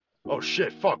Oh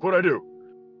shit! Fuck! What'd I do?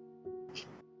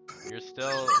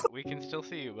 We can still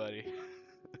see you, buddy.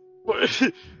 What?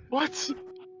 What?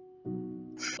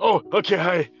 Oh, okay.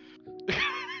 Hi.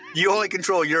 You only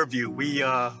control your view. We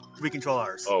control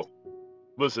ours. Oh,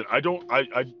 listen.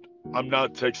 I'm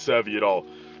not tech savvy at all.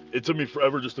 It took me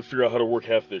forever just to figure out how to work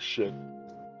half this shit. That's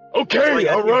why Okay. you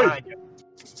All gotta be right. behind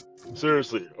you.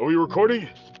 Seriously, are we recording?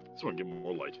 Just want to get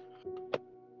more light.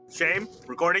 Shame?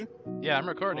 Recording? Yeah, I'm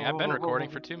recording. I've been recording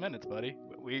for 2 minutes, buddy.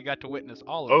 We got to witness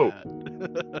all of Oh.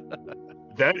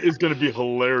 that. That is gonna be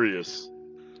hilarious.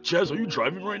 Chaz, are you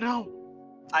driving right now?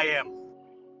 I am.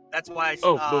 That's why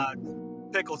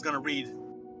Pickle's gonna read.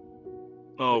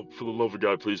 Oh, for the love of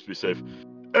God, please be safe.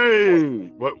 Hey,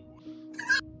 what?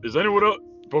 Is anyone else?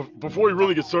 Before we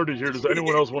really get started here, does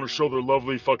anyone else want to show their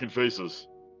lovely fucking faces?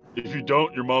 If you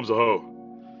don't, your mom's a hoe.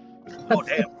 Oh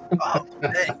damn. Oh,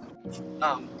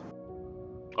 dang.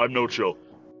 I'm no chill.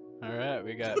 Alright,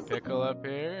 we got Pickle up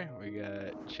here. We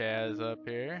got Chaz up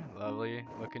here. Lovely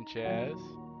looking Chaz.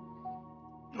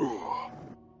 Oh,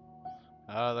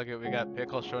 we got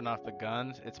Pickle showing off the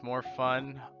guns. It's more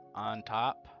fun on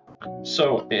top.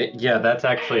 So, yeah, that's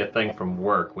actually a thing from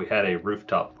work. We had a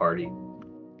rooftop party.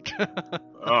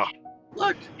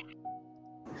 Look.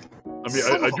 I mean,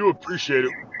 I do appreciate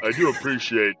it. I do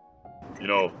appreciate,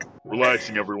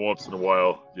 relaxing every once in a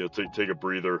while. Take a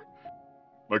breather.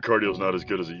 My cardio's not as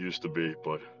good as it used to be,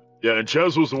 but yeah. And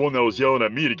Chaz was the one that was yelling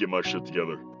at me to get my shit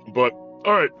together. But all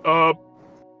right.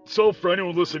 So for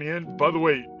anyone listening in, by the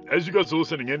way, as you guys are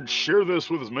listening in, share this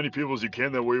with as many people as you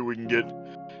can. That way we can get,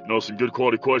 some good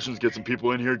quality questions, get some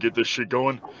people in here, get this shit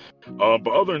going. But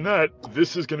other than that,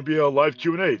 this is going to be a live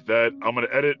Q&A that I'm going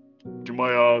to edit, do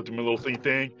my little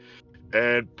thing,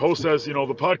 and post as, the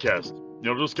podcast.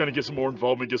 Just kind of get some more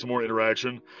involvement, get some more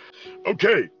interaction.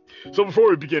 Okay, so before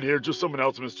we begin here, just some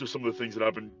announcements, just some of the things that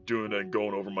I've been doing and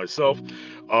going over myself.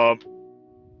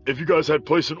 If you guys had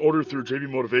placed an order through JB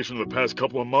Motivation in the past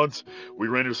couple of months, we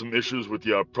ran into some issues with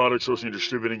the product sourcing and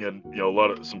distributing, and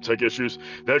some tech issues.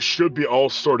 That should be all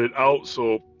sorted out.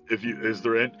 So if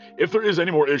there is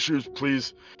any more issues,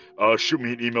 please shoot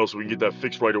me an email so we can get that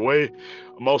fixed right away.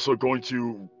 I'm also going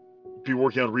to be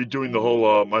working on redoing the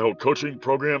whole my whole coaching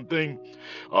program thing,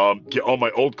 get all my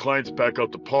old clients back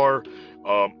up to par,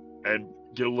 and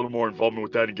get a little more involvement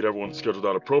with that and get everyone scheduled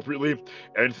out appropriately,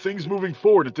 and things moving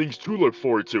forward and things to look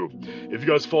forward to. If you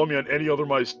guys follow me on any other of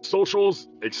my socials,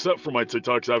 except for my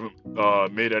TikToks, I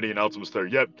haven't made any announcements there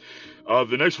yet.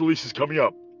 The next release is coming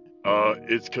up.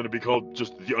 It's going to be called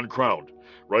just The Uncrowned,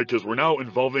 right? Because we're now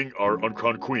involving our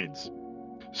uncrowned queens.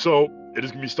 So it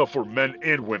is going to be stuff for men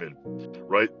and women,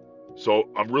 right? So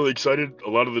I'm really excited. A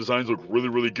lot of the designs look really,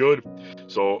 really good.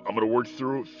 So I'm going to work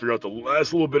through, figure out the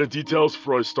last little bit of details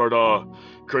before I start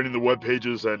creating the web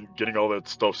pages and getting all that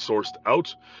stuff sourced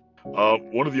out.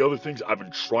 One of the other things I've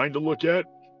been trying to look at,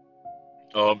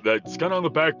 that's kind of on the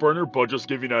back burner, but just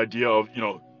give you an idea of,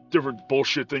 different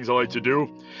bullshit things I like to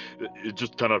do. It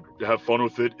just kind of have fun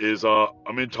with it is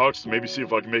I'm in talks to maybe see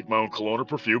if I can make my own cologne or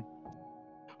perfume.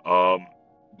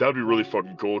 That'd be really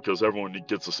fucking cool because everyone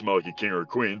gets to smell like a king or a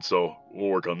queen, so we'll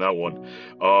work on that one.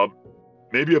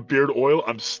 Maybe a beard oil.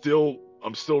 I'm still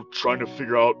trying to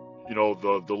figure out,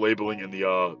 the labeling and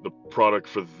the product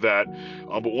for that.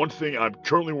 But one thing I'm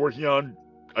currently working on,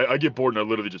 I get bored and I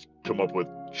literally just come up with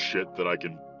shit that I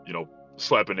can,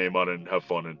 slap a name on and have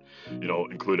fun and,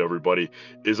 include everybody,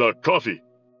 is coffee,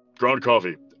 ground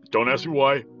coffee. Don't ask me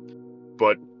why,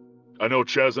 but I know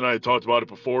Chaz and I had talked about it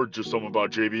before, just something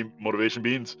about JB Motivation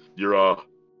Beans. Your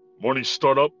morning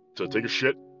startup to take a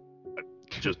shit,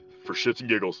 just for shits and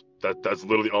giggles. That's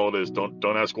literally all it is. Don't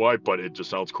ask why, but it just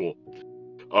sounds cool.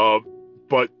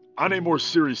 But on a more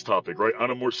serious topic, right? On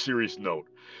a more serious note,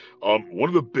 one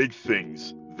of the big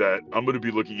things that I'm going to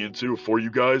be looking into for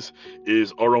you guys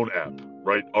is our own app,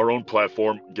 right? Our own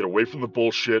platform. Get away from the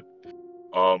bullshit.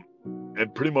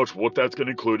 And pretty much what that's going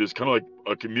to include is kind of like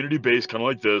a community base, kind of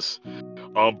like this,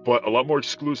 but a lot more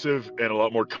exclusive and a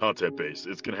lot more content based.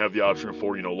 It's going to have the option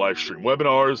for, live stream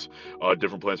webinars,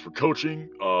 different plans for coaching,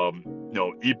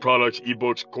 e-products,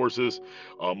 e-books, courses,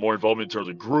 more involvement in terms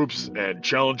of groups and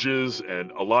challenges,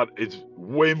 and it's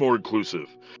way more inclusive,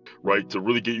 right? To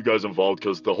really get you guys involved,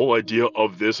 because the whole idea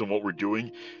of this and what we're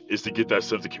doing is to get that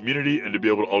sense of community and to be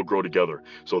able to all grow together.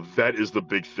 So that is the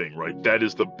big thing, right? That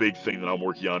is the big thing that I'm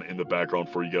working on in the background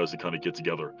for you guys to kind of get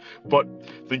together. But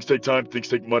things take time, things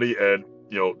take money, and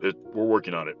we're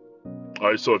working on it. All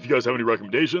right, so if you guys have any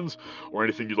recommendations or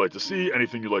anything you'd like to see,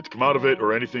 anything you'd like to come out of it,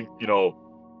 or anything,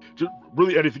 just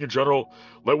really anything in general,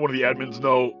 let one of the admins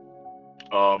know.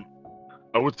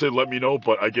 I would say let me know,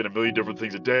 but I get a million different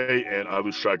things a day, and I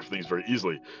lose track of things very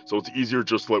easily. So it's easier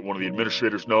just to let one of the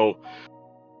administrators know,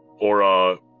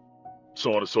 or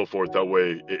so on and so forth. That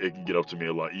way, it can get up to me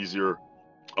a lot easier.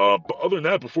 But other than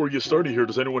that, before we get started here,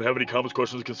 does anyone have any comments,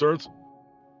 questions, or concerns?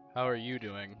 How are you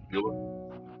doing?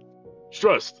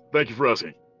 Stressed. Thank you for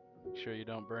asking. Sure you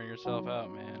don't burn yourself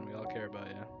out, man. We all care about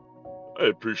you. I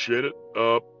appreciate it.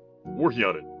 Working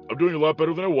on it. I'm doing a lot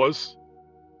better than I was.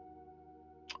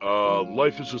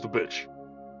 Life is just a bitch.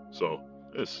 So,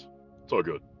 it's all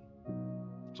good.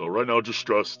 So right now, just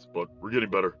stressed, but we're getting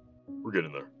better. We're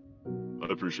getting there.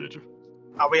 I appreciate you.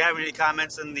 Are we having any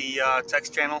comments in the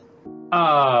text channel?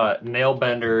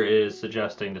 Nailbender is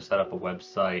suggesting to set up a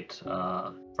website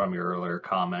from your earlier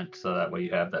comment, so that way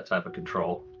you have that type of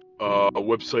control. A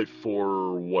website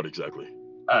for what exactly?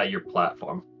 Your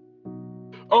platform.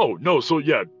 Oh, no, so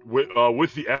yeah,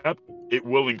 with the app, it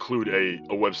will include a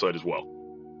website as well.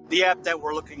 The app that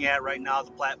we're looking at right now,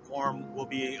 the platform, will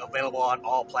be available on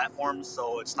all platforms,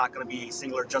 so it's not going to be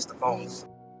singular just the phones.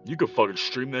 You could fucking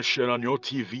stream that shit on your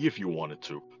TV if you wanted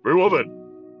to. Very well then.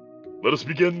 Let us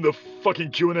begin the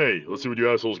fucking Q&A. Let's see what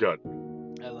you assholes got.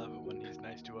 I love it when he's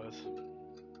nice to us.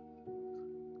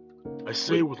 I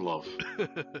say it with love.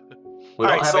 We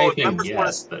don't have anything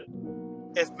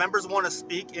if members want to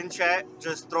speak in chat,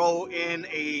 just throw in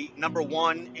a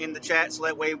 #1 in the chat, so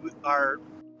that way our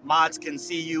mods can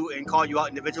see you and call you out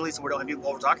individually, so we don't have people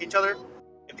over talking each other.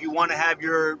 If you want to have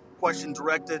your question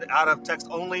directed out of text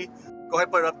only, go ahead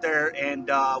and put it up there, and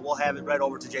we'll have it right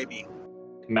over to JB.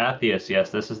 Matthias, yes,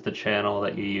 this is the channel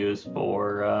that you use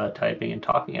for typing and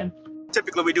talking in.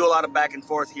 Typically, we do a lot of back and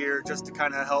forth here just to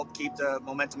kind of help keep the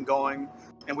momentum going,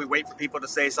 and we wait for people to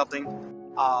say something.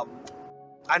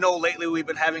 I know lately we've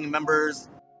been having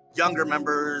younger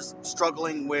members,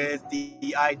 struggling with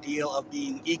the ideal of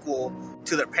being equal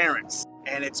to their parents.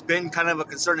 And it's been kind of a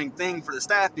concerning thing for the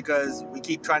staff because we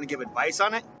keep trying to give advice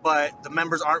on it, but the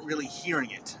members aren't really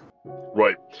hearing it.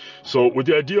 Right. So with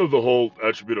the idea of the whole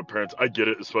attribute of parents, I get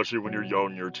it, especially when you're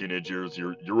young, you're teenage years,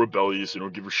 you're rebellious, you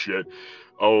don't give a shit.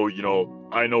 Oh,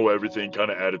 I know everything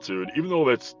kind of attitude. Even though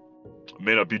that's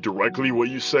may not be directly what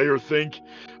you say or think,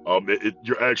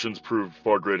 your actions prove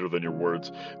far greater than your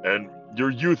words. And your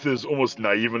youth is almost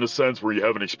naive in a sense where you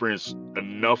haven't experienced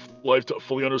enough life to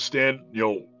fully understand,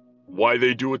 why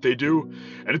they do what they do.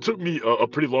 And it took me a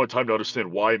pretty long time to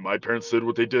understand why my parents did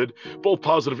what they did, both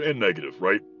positive and negative,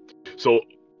 right? So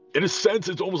in a sense,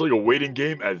 it's almost like a waiting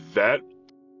game at that.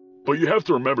 But you have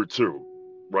to remember too,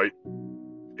 right?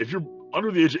 If you're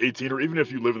under the age of 18, or even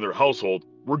if you live in their household,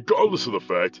 regardless of the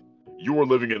fact you are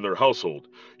living in their household,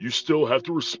 you still have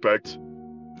to respect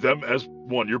them as,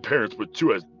 one, your parents, but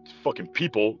two, as fucking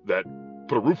people that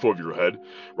put a roof over your head,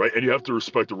 right? And you have to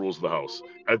respect the rules of the house.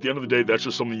 At the end of the day, that's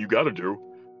just something you got to do.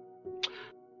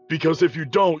 Because if you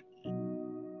don't,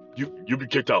 you'll be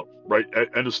kicked out, right?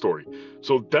 End of story.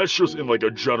 So that's just in like a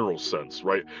general sense,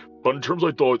 right? But in terms of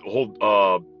like the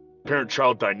whole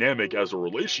parent-child dynamic as a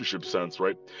relationship sense,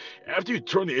 right? After you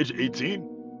turn the age of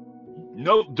 18,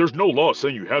 no, there's no law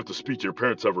saying you have to speak to your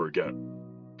parents ever again.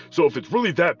 So if it's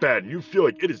really that bad and you feel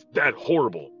like it is that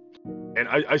horrible, and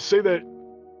I say that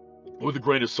with a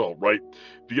grain of salt, right?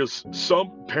 Because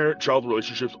some parent-child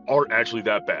relationships are actually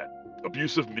that bad.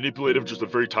 Abusive, manipulative, just a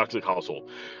very toxic household.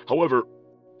 However,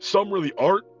 some really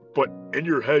aren't, but in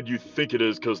your head you think it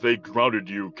is because they grounded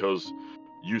you because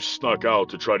you snuck out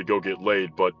to try to go get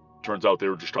laid, but turns out they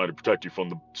were just trying to protect you from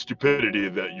the stupidity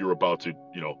that you're about to,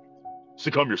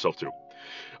 succumb yourself to.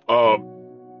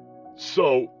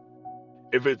 So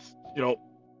if it's,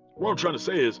 what I'm trying to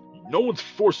say is no one's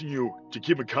forcing you to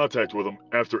keep in contact with them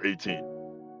after 18.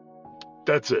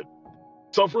 That's it.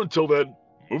 Suffer until then,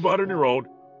 move out on your own,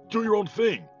 do your own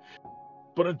thing.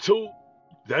 But until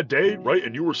that day, right,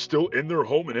 and you were still in their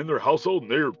home and in their household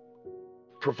and they're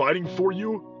providing for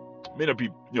you, may not be,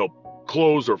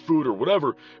 clothes or food or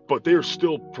whatever, but they are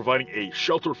still providing a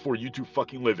shelter for you to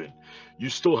fucking live in. You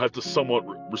still have to somewhat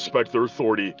respect their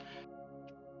authority.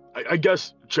 I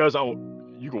guess, Chaz,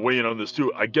 you can weigh in on this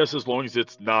too. I guess as long as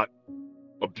it's not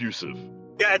abusive.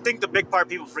 Yeah, I think the big part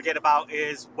people forget about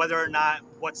is whether or not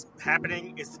what's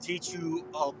happening is to teach you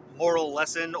a moral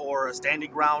lesson or a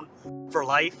standing ground for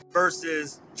life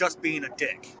versus just being a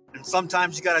dick. And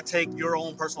sometimes you got to take your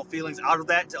own personal feelings out of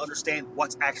that to understand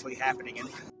what's actually happening. And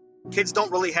kids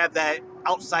don't really have that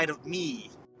outside of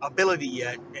me ability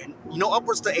yet. And,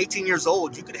 upwards to 18 years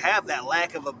old, you could have that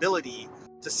lack of ability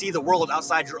to see the world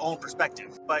outside your own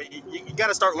perspective. But you got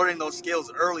to start learning those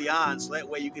skills early on so that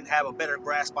way you can have a better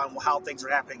grasp on how things are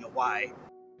happening and why.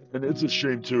 And it's a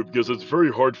shame too, because it's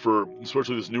very hard for,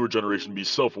 especially this newer generation, to be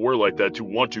self-aware like that, to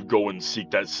want to go and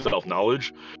seek that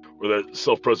self-knowledge or that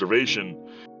self-preservation.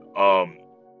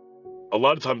 A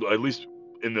lot of times, at least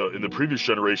in the previous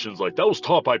generations, like that was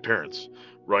taught by parents,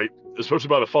 right? Especially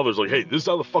by the fathers, like, hey, this is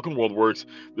how the fucking world works,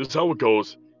 this is how it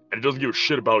goes, and it doesn't give a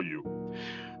shit about you.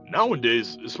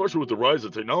 Nowadays, especially with the rise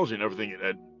of technology and everything,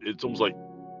 and it's almost like,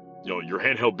 your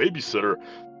handheld babysitter,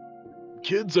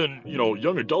 kids and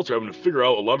young adults are having to figure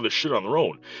out a lot of this shit on their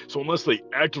own. So unless they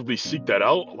actively seek that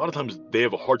out, a lot of times they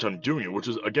have a hard time doing it, which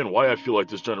is again why I feel like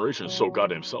this generation is so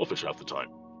goddamn selfish half the time.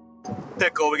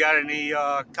 Pickle, we got any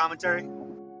commentary?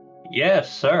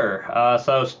 Yes, sir.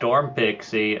 So Storm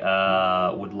Pixie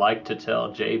would like to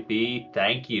tell JB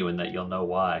thank you and that you'll know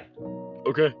why.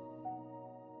 Okay.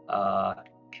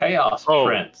 Chaos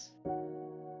Prince.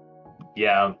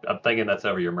 Yeah, I'm thinking that's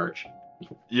over your merch.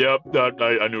 Yep,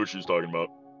 I knew what she was talking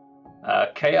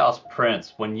about. Chaos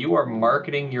Prince, when you are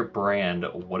marketing your brand,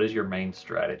 what is your main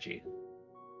strategy?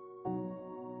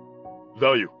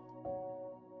 Value.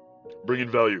 Bring in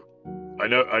value.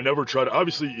 I never try to,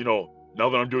 obviously, now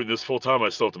that I'm doing this full time, I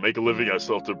still have to make a living. I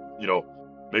still have to,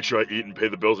 make sure I eat and pay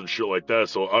the bills and shit like that.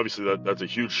 So obviously that's a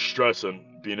huge stress, and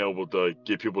being able to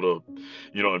get people to,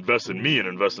 invest in me and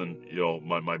invest in,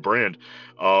 my brand.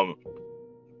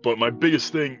 But my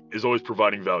biggest thing is always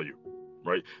providing value,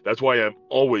 right? That's why I'm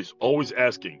always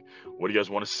asking, what do you guys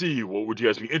want to see? What would you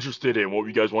guys be interested in? What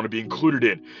would you guys want to be included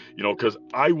in? Because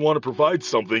I want to provide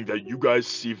something that you guys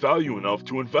see value enough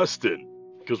to invest in.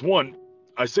 Because one,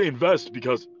 I say invest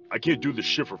because I can't do this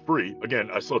shit for free. Again,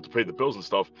 I still have to pay the bills and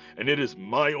stuff, and it is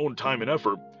my own time and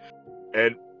effort.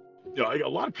 And a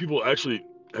lot of people actually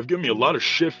have given me a lot of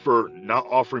shit for not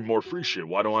offering more free shit.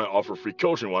 Why don't I offer free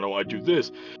coaching? Why don't I do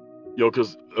this?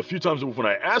 Because a few times when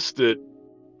I asked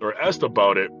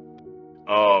about it,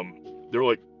 they were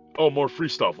like, oh, more free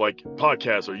stuff like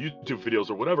podcasts or YouTube videos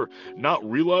or whatever, not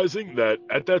realizing that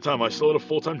at that time I still had a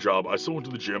full-time job. I still went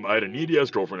to the gym. I had a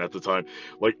needy-ass girlfriend at the time.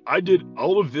 Like, I did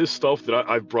all of this stuff that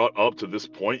I've brought up to this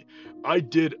point. I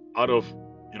did out of,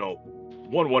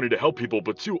 one, wanting to help people,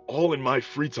 but two, all in my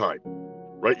free time,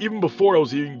 right? Even before I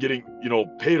was even getting,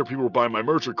 paid or people were buying my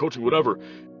merch or coaching, whatever,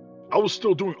 I was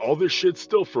still doing all this shit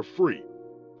still for free.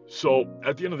 So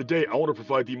at the end of the day, I want to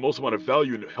provide the most amount of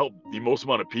value and help the most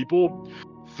amount of people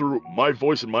through my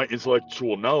voice and my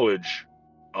intellectual knowledge,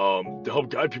 to help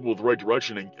guide people in the right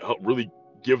direction and help really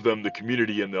give them the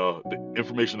community and the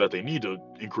information that they need to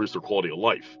increase their quality of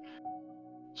life.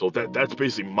 So that's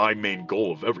basically my main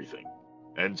goal of everything.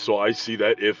 And so I see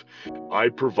that if I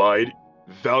provide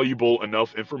valuable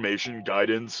enough information,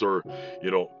 guidance, or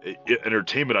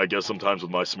entertainment, I guess sometimes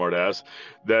with my smart ass,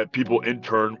 that people in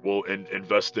turn will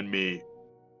invest in me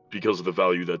because of the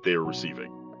value that they are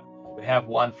receiving. We have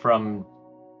one from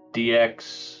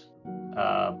DX,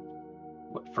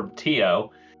 from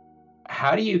Tio.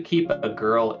 How do you keep a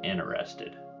girl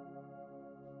interested?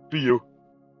 Be you.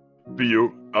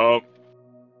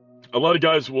 A lot of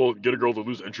guys will get a girl to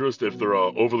lose interest if they're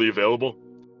overly available,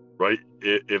 right?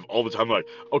 If all the time, like,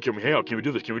 oh, can we hang out? Can we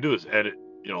do this? And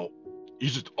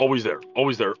he's just always there,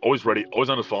 always ready, always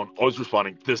on his phone, always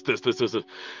responding. This.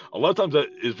 A lot of times that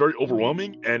is very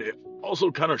overwhelming, and it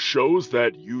also kind of shows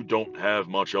that you don't have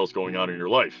much else going on in your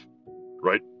life,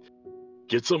 right?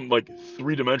 Get some like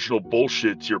 3-dimensional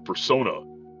bullshit to your persona.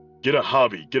 Get a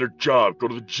hobby, get a job, go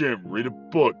to the gym, read a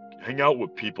book, hang out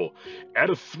with people. Add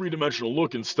a 3-dimensional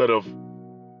look instead of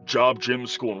job, gym,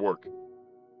 school, and work.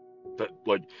 That,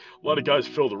 like, a lot of guys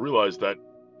fail to realize that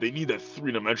they need that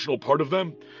 3-dimensional part of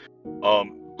them,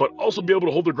 but also be able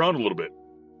to hold their ground a little bit,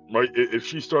 right? If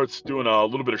she starts doing a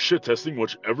little bit of shit testing,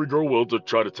 which every girl will, to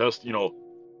try to test, your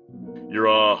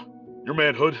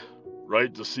manhood,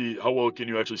 right? To see how well can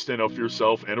you actually stand up for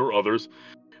yourself and or others.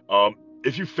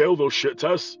 If you fail those shit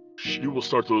tests, you will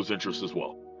start to lose interest as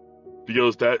well,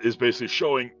 because that is basically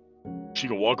showing she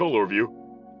can walk all over you,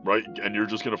 right? And you're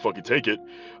just gonna fucking take it.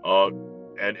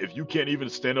 And if you can't even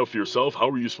stand up for yourself, how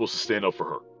are you supposed to stand up for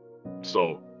her?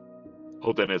 So,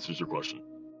 hope that answers your question.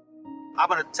 I'm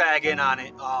gonna tag in on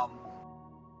it.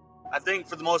 I think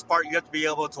for the most part, you have to be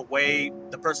able to weigh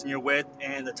the person you're with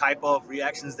and the type of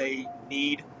reactions they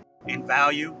need and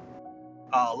value.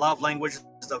 Love language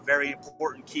is a very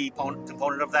important key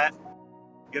component of that.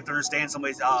 You have to understand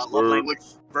somebody's love language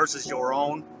versus your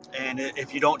own. And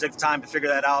if you don't take the time to figure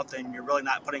that out, then you're really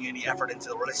not putting any effort into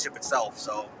the relationship itself.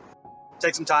 So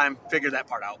take some time, figure that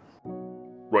part out.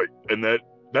 Right. And that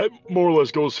more or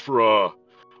less goes for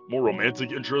more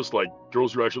romantic interest, like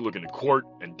girls who are actually looking to court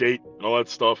and date and all that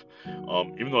stuff.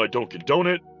 Even though I don't condone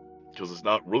it, because it's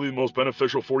not really the most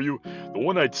beneficial for you. The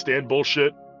one-night stand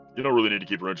bullshit you don't really need to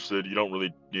keep her interested. You don't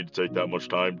really need to take that much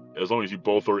time. As long as you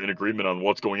both are in agreement on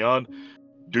what's going on,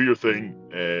 do your thing,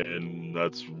 and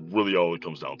that's really all it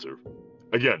comes down to.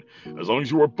 Again, as long as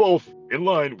you are both in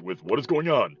line with what is going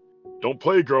on, don't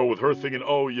play a girl with her thinking,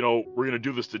 oh, we're going to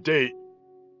do this to date,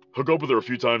 hook up with her a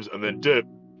few times, and then dip.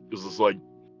 Because it's like,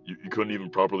 you couldn't even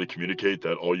properly communicate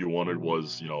that all you wanted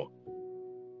was,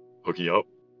 hooking up.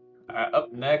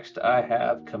 Up next, I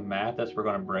have Kamathis. We're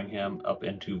going to bring him up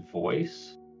into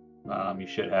voice. You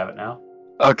should have it now.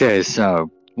 Okay, so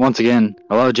once again,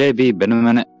 hello JB, been a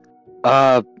minute.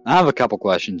 I have a couple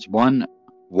questions. One,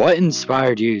 what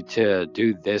inspired you to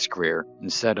do this career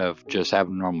instead of just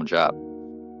having a normal job?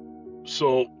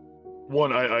 So,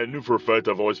 one, I knew for a fact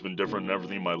I've always been different, and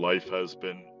everything in my life has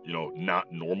been,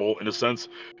 not normal in a sense.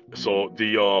 So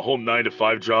the whole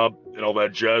 9-to-5 job and all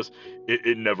that jazz,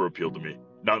 it never appealed to me.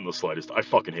 Not in the slightest. I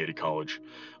fucking hated college.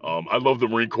 I love the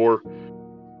Marine Corps.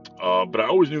 But I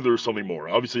always knew there was something more.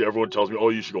 Obviously, everyone tells me, oh,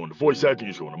 you should go into voice acting,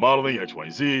 you should go into modeling, X, Y,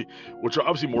 and Z, which are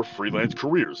obviously more freelance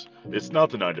careers. It's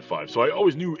not the 9-to-5. So I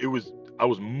always knew I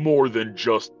was more than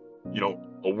just,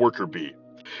 a worker bee.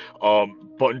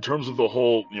 But in terms of the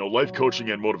whole, life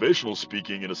coaching and motivational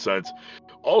speaking, in a sense,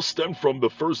 all stemmed from the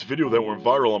first video that went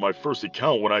viral on my first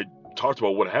account when I talked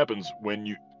about what happens when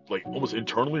you, like, almost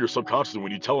internally or subconsciously,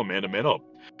 when you tell a man to man up.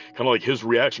 Kind of like his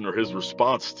reaction or his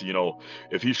response to,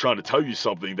 if he's trying to tell you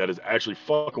something that is actually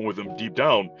fucking with him deep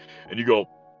down, and you go,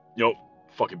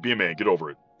 fucking be a man, get over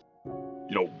it.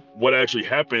 What actually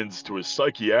happens to his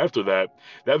psyche after that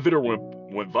video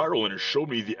went viral, and it showed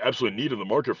me the absolute need in the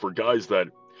market for guys that,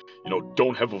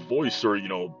 don't have a voice or,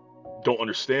 don't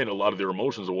understand a lot of their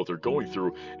emotions and what they're going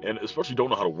through, and especially don't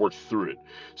know how to work through it.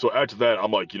 So after that,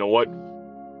 I'm like, you know what?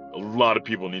 A lot of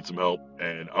people need some help,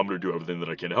 and I'm going to do everything that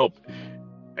I can to help.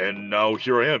 And now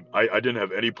here I am. I didn't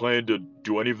have any plan to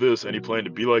do any of this, any plan to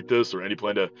be like this, or any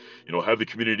plan to, have the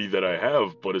community that I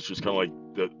have, but it's just kind of like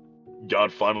that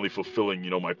God finally fulfilling,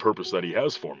 my purpose that he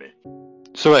has for me.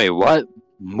 So wait, what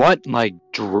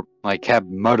have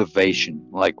motivation?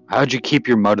 Like, how'd you keep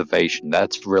your motivation?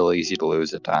 That's real easy to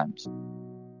lose at times.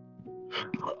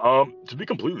 To be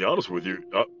completely honest with you,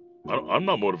 I'm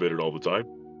not motivated all the time.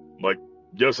 Like,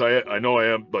 yes, I know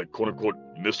I am, like, quote unquote,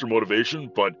 Mr.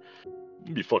 Motivation, but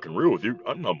to be fucking real with you,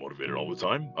 I'm not motivated all the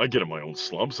time. I get in my own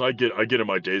slumps. I get in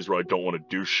my days where I don't want to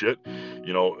do shit,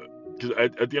 because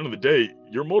at the end of the day,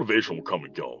 your motivation will come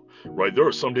and go, right? There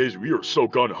are some days where you're so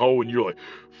gung-ho and you're like,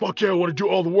 fuck yeah, I want to do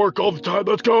all the work all the time,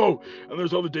 let's go. And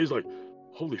there's other days like,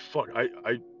 holy fuck, I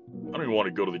don't even want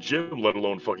to go to the gym, let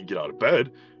alone fucking get out of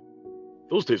bed.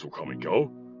 Those days will come and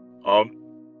go.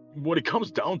 What it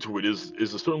comes down to it is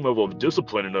a certain level of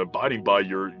discipline and abiding by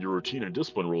your routine and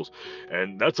discipline rules.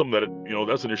 And that's something that,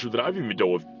 that's an issue that I've even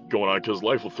dealt with going on, because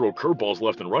life will throw curveballs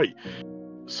left and right.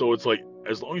 So it's like,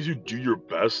 as long as you do your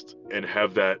best and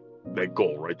have that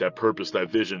goal, right, that purpose, that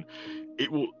vision, it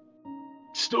will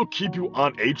still keep you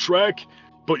on a track,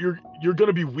 but you're going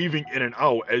to be weaving in and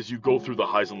out as you go through the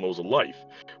highs and lows of life.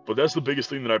 But that's the biggest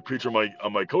thing that I preach on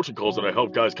my coaching calls, that I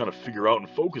help guys kind of figure out and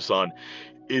focus on,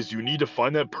 is you need to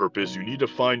find that purpose. You need to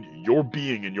find your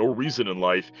being and your reason in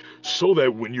life, so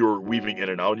that when you're weaving in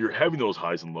and out and you're having those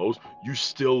highs and lows, you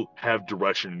still have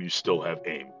direction and you still have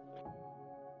aim.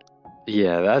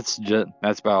 Yeah, that's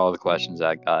about all the questions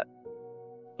I got.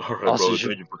 All right, also, brother.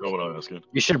 Thank you for coming on asking.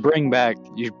 You should bring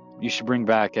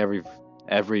back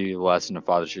every lesson a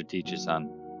father should teach his son.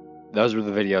 Those were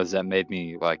the videos that made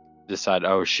me decide,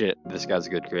 oh shit, this guy's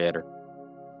a good creator.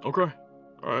 Okay.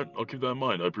 All right, I'll keep that in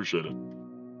mind. I appreciate it.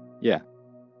 Yeah.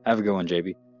 Have a good one,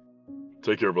 JB.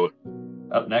 Take care, brother.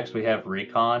 Up next, we have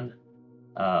Recon.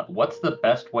 What's the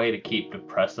best way to keep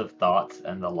depressive thoughts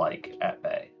and the like at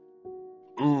bay?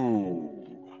 Ooh.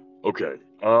 Okay.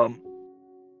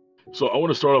 So I want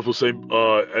to start off with saying,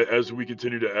 as we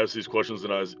continue to ask these questions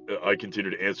and as I continue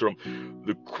to answer them,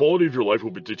 the quality of your life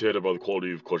will be dictated by the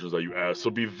quality of questions that you ask. So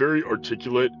be very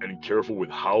articulate and careful with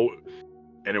how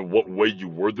and in what way you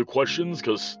word the questions,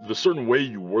 because the certain way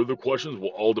you word the questions will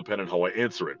all depend on how I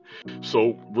answer it.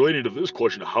 So related to this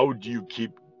question, how do you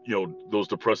keep, those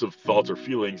depressive thoughts or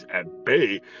feelings at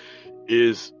bay,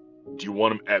 is, do you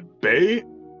want them at bay,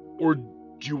 or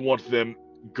do you want them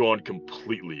gone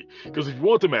completely? Because if you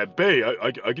want them at bay,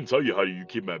 I can tell you how you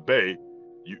keep them at bay.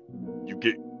 You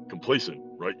get complacent,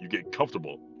 right? You get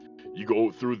comfortable. You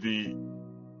go through the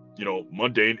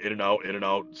mundane, in and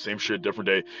out, same shit, different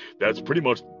day. That's pretty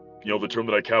much, the term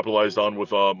that I capitalized on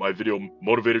with my video,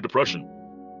 Motivated Depression.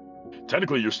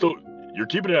 Technically, you're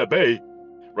keeping it at bay,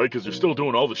 right? Because you're still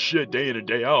doing all the shit day in and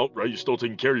day out, right? You're still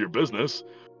taking care of your business.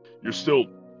 You're still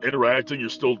interacting. You're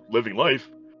still living life.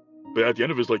 But at the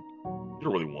end of it, it's like, you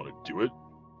don't really want to do it.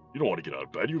 You don't want to get out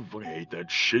of bed. You fucking hate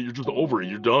that shit. You're just over it.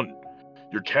 You're done.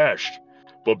 You're cashed.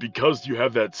 But because you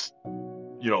have that,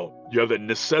 you have that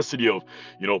necessity of,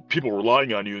 people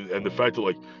relying on you, and the fact that,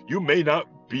 like, you may not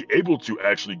be able to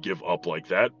actually give up like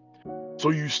that, so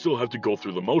you still have to go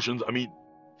through the motions. I mean,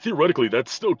 theoretically,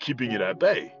 that's still keeping it at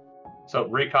bay. So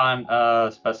Recon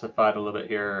specified a little bit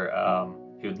here.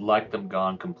 He would like them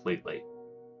gone completely.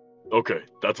 Okay,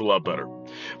 that's a lot better.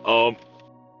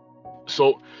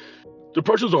 So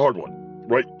depression's a hard one,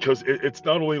 right? Because it's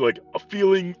not only like a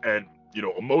feeling and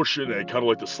emotion and kind of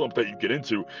like the slump that you get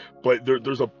into, but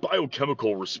there's a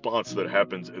biochemical response that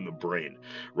happens in the brain,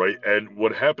 right? And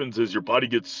what happens is your body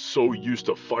gets so used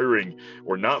to firing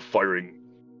or not firing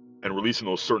and releasing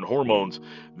those certain hormones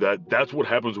that's what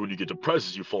happens when you get depressed,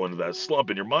 is you fall into that slump,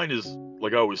 and your mind is,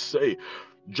 like I always say,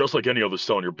 just like any other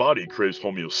cell in your body, it craves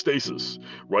homeostasis,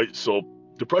 right? So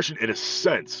depression, in a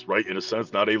sense,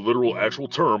 not a literal actual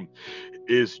term,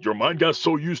 is your mind got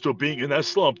so used to being in that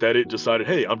slump that it decided,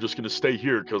 hey, I'm just going to stay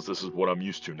here because this is what I'm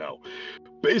used to now.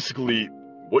 Basically,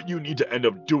 what you need to end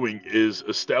up doing is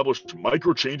establish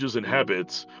micro changes in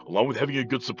habits, along with having a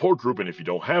good support group, and if you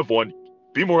don't have one,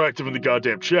 be more active in the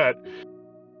goddamn chat,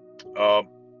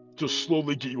 to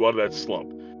slowly get you out of that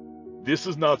slump. This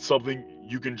is not something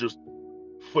you can just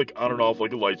flick on and off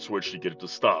like a light switch to get it to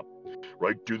stop,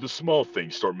 right? Do the small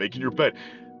things. Start making your bed.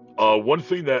 One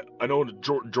thing that I know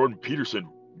Jordan Peterson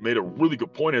made a really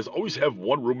good point is always have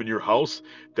one room in your house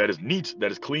that is neat,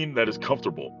 that is clean, that is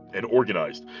comfortable and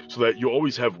organized, so that you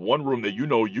always have one room that you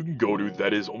can go to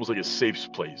that is almost like a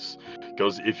safe place.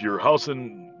 Because if your house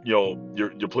and your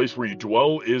place where you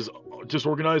dwell is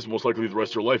disorganized, most likely the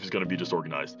rest of your life is going to be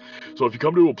disorganized. So if you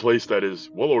come to a place that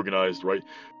is well organized, right,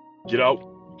 get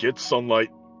out, get sunlight,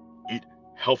 eat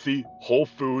healthy whole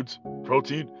foods,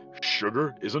 protein.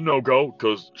 Sugar is a no-go,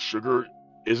 because sugar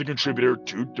is a contributor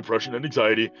to depression and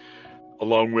anxiety,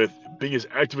 along with being as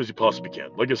active as you possibly can.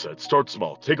 Like I said, start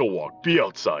small, take a walk, be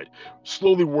outside,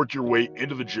 slowly work your way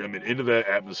into the gym and into that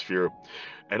atmosphere,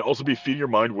 and also be feeding your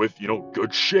mind with,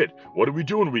 good shit. What do we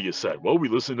do when we get sad? Well, we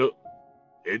listen to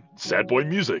sad boy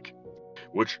music,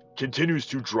 which continues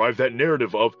to drive that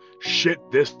narrative of, shit,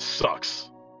 this sucks.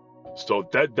 So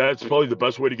that's probably the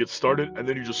best way to get started, and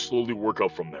then you just slowly work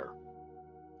up from there.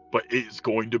 But it's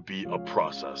going to be a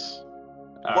process.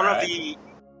 One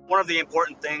of the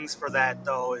important things for that,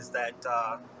 though, is that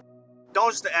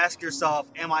don't just ask yourself,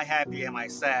 am I happy, am I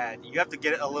sad? You have to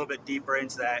get a little bit deeper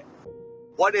into that.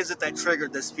 What is it that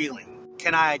triggered this feeling?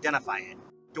 Can I identify it?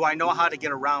 Do I know how to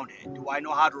get around it? Do I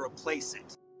know how to replace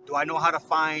it? Do I know how to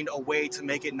find a way to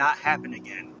make it not happen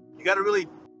again? You got to really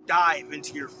dive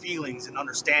into your feelings and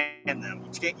understand them.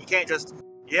 You can't just,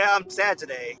 yeah, I'm sad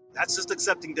today. That's just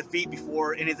accepting defeat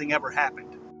before anything ever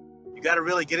happened. You got to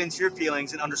really get into your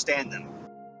feelings and understand them.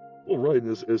 Well, right.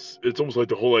 It's almost like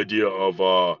the whole idea of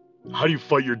how do you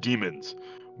fight your demons?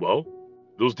 Well,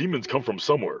 those demons come from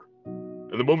somewhere.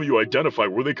 And the moment you identify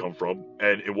where they come from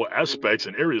and in what aspects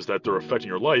and areas that they're affecting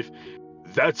your life,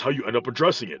 that's how you end up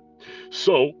addressing it.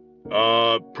 So,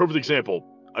 perfect example.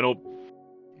 I know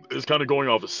it's kind of going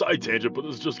off a side tangent, but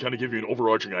this is just kind of give you an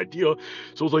overarching idea.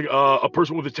 So it's like a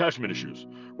person with attachment issues,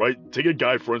 right? Take a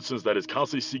guy, for instance, that is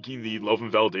constantly seeking the love and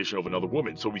validation of another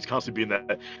woman. So he's constantly being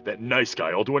that nice guy.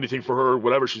 I'll do anything for her,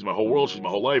 whatever. She's my whole world. She's my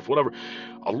whole life, whatever.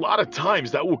 A lot of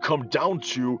times that will come down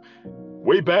to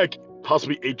way back,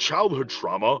 possibly a childhood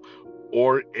trauma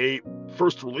or a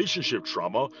first relationship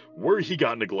trauma where he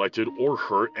got neglected or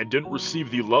hurt and didn't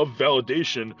receive the love,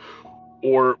 validation,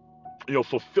 or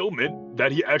fulfillment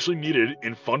that he actually needed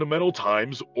in fundamental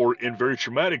times or in very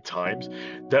traumatic times,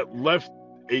 that left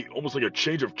almost like a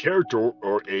change of character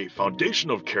or a foundation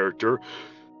of character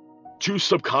to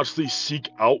subconsciously seek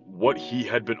out what he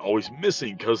had been always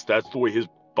missing, because that's the way his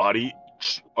body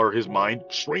or his mind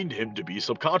trained him to be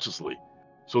subconsciously.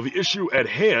 So the issue at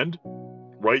hand,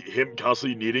 right, him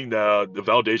constantly needing the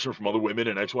validation from other women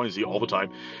and X, Y, and Z all the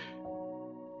time,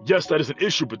 yes, that is an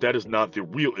issue, but that is not the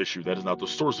real issue. That is not the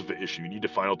source of the issue. You need to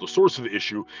find out the source of the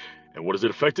issue. And what is it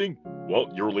affecting?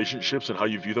 Well, your relationships and how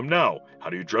you view them now.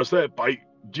 How do you address that? By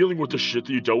dealing with the shit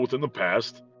that you dealt with in the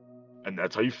past. And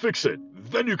that's how you fix it.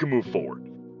 Then you can move forward.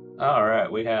 All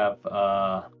right, we have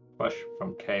a question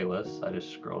from Kalis. I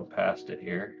just scrolled past it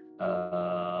here.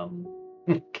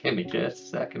 Give me just a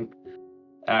second.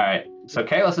 All right, so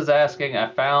Kalis is asking,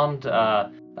 I found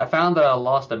that I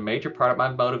lost a major part of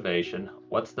my motivation.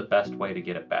 What's the best way to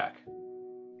get it back?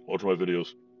 Watch my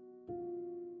videos.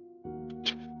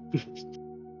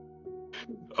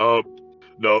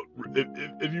 No,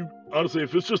 if you honestly,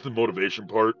 if it's just the motivation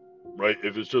part, right?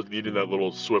 If it's just needing that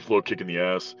little swift little kick in the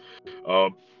ass,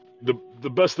 the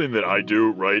best thing that I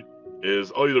do, right,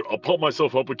 is I'll pump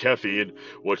myself up with caffeine,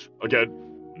 which, again,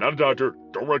 not a doctor,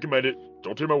 don't recommend it,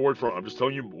 don't take my word for it, I'm just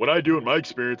telling you what I do in my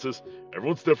experiences.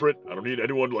 Everyone's different. I don't need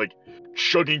anyone, like,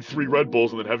 chugging 3 Red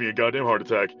Bulls and then having a goddamn heart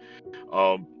attack.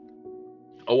 I'll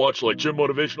watch, like, gym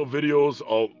motivational videos.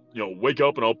 I'll, wake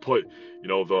up and I'll put,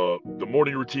 the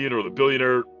morning routine or the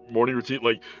billionaire morning routine,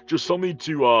 like, just something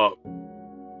to,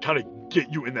 kind of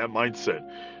get you in that mindset.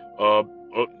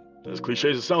 As cliche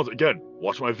as it sounds, again,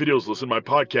 watch my videos, listen to my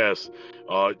podcasts,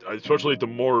 especially the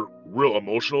more real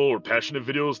emotional or passionate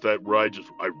videos where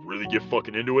I really get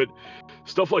fucking into it.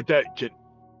 Stuff like that can,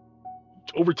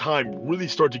 over time, really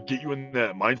start to get you in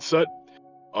that mindset.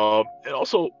 And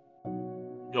also,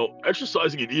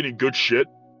 exercising and eating good shit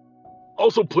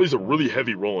also plays a really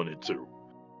heavy role in it too,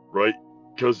 right?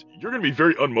 Because you're going to be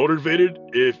very unmotivated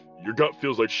if your gut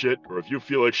feels like shit, or if you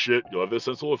feel like shit, you'll have this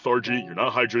sense of lethargy, you're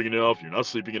not hydrating enough, you're not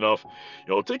sleeping enough.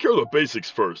 Take care of the basics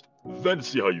first, then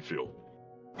see how you feel.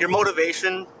 Your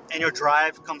motivation and your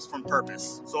drive comes from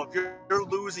purpose. So if you're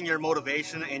losing your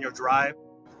motivation and your drive,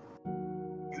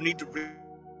 you need to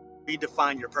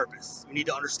redefine your purpose. You need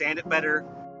to understand it better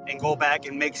and go back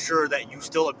and make sure that you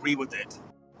still agree with it.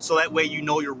 So that way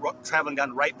you're traveling down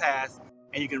the right path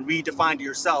and you can redefine to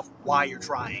yourself why you're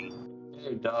trying.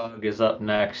 Dog is up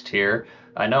next here.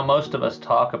 I know most of us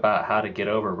talk about how to get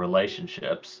over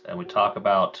relationships, and we talk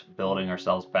about building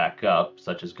ourselves back up,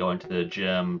 such as going to the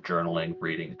gym, journaling,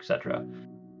 reading, etc.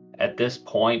 At this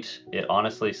point, it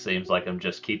honestly seems like I'm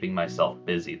just keeping myself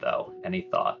busy, though. Any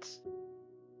thoughts?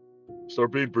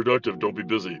 Start being productive, don't be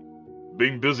busy.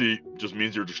 Being busy just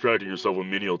means you're distracting yourself with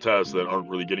menial tasks that aren't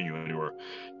really getting you anywhere.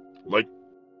 Like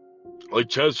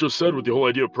Chaz just said with the whole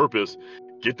idea of purpose,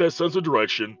 get that sense of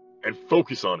direction, and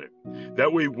focus on it.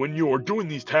 That way, when you are doing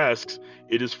these tasks,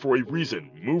 it is for a reason.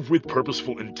 Move with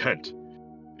purposeful intent.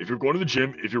 If you're going to the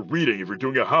gym, if you're reading, if you're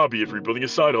doing a hobby, if you're building a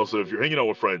side hustle, if you're hanging out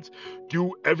with friends,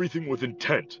 do everything with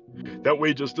intent. That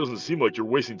way, it just doesn't seem like you're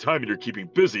wasting time and you're keeping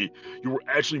busy. You are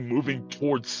actually moving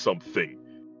towards something,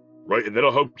 right? And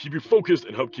that'll help keep you focused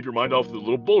and help keep your mind off the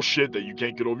little bullshit that you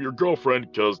can't get over your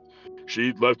girlfriend because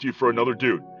she left you for another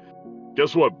dude.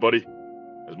 Guess what, buddy?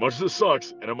 As much as it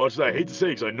sucks, and as much as I hate to say it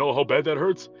because I know how bad that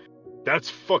hurts, that's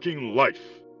fucking life,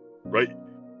 right?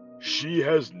 She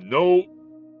has no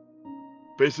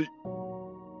basic...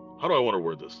 How do I want to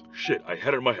word this? Shit, I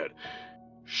had it in my head.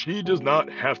 She does not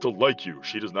have to like you.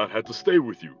 She does not have to stay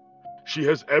with you. She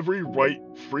has every right,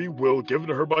 free will given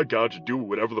to her by God to do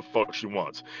whatever the fuck she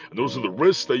wants. And those are the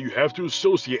risks that you have to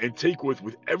associate and take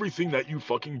with everything that you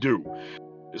fucking do.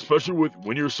 Especially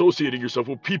when you're associating yourself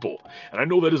with people. And I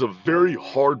know that is a very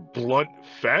hard, blunt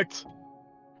fact,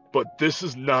 but this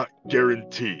is not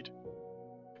guaranteed.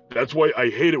 That's why I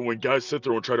hate it when guys sit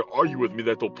there and try to argue with me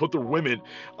that they'll put their women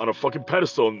on a fucking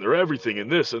pedestal and they're everything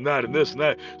and this and that and this and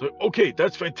that. Like, okay,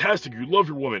 that's fantastic. You love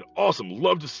your woman. Awesome.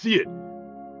 Love to see it.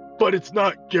 But it's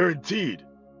not guaranteed.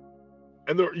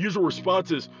 And their usual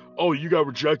response is, oh, you got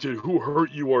rejected. Who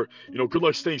hurt you? Or, good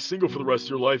luck staying single for the rest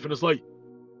of your life. And it's like,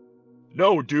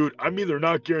 no, dude, I mean, they're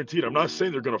not guaranteed. I'm not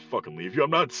saying they're going to fucking leave you. I'm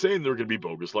not saying they're going to be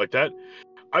bogus like that.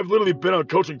 I've literally been on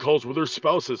coaching calls where their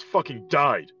spouse has fucking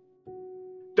died.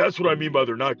 That's what I mean by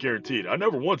they're not guaranteed. I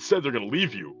never once said they're going to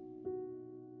leave you.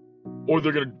 Or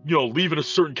they're going to, leave in a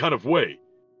certain kind of way.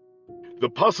 The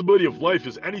possibility of life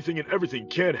is anything and everything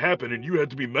can happen, and you have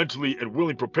to be mentally and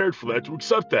willing prepared for that to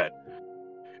accept that.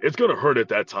 It's going to hurt at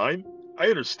that time. I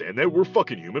understand that. We're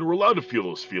fucking human. We're allowed to feel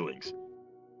those feelings.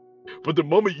 But the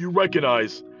moment you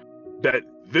recognize that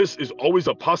this is always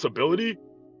a possibility,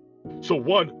 so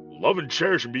one, love and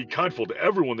cherish and be kindful to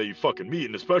everyone that you fucking meet,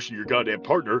 and especially your goddamn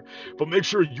partner, but make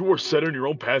sure you are set on your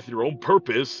own path and your own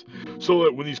purpose so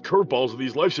that when these curveballs of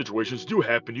these life situations do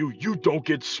happen to you, you don't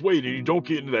get swayed and you don't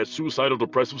get into that suicidal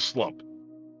depressive slump.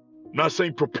 I'm not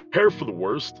saying prepare for the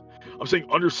worst. I'm saying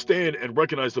understand and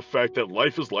recognize the fact that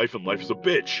life is life and life is a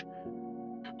bitch.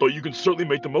 But you can certainly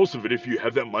make the most of it if you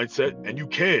have that mindset, and you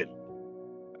can.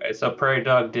 Okay, so Prairie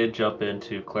Dog did jump in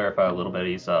to clarify a little bit.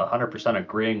 He's 100%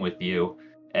 agreeing with you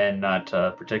and not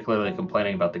particularly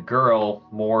complaining about the girl,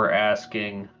 more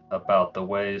asking about the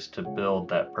ways to build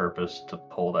that purpose to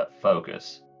pull that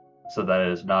focus so that it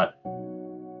is not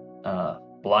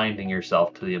blinding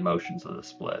yourself to the emotions of the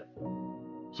split.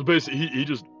 So basically, he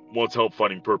just wants help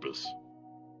finding purpose.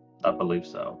 I believe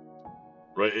so.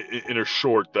 Right, in a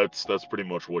short, that's pretty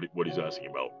much what he's asking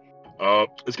about.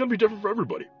 It's going to be different for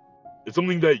everybody. It's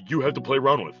something that you have to play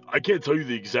around with. I can't tell you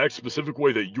the exact specific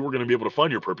way that you're going to be able to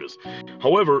find your purpose.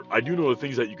 However, I do know the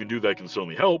things that you can do that can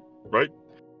certainly help, right?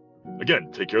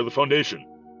 Again, take care of the foundation.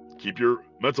 Keep your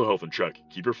mental health in check.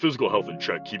 Keep your physical health in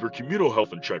check. Keep your communal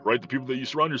health in check, right? The people that you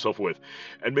surround yourself with.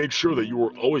 And make sure that you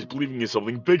are always believing in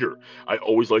something bigger. I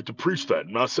always like to preach that.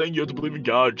 I'm not saying you have to believe in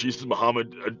God, Jesus,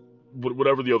 Muhammad,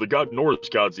 whatever the other God, Norse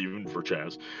gods even for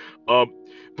Chaz.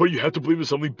 But you have to believe in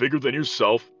something bigger than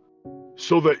yourself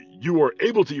so that you are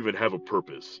able to even have a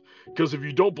purpose. Because if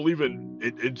you don't believe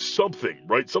in something,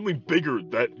 right? Something bigger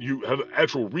that you have an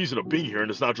actual reason of being here and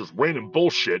it's not just random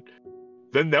bullshit,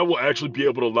 then that will actually be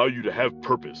able to allow you to have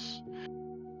purpose.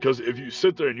 Because if you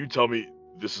sit there and you tell me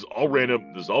this is all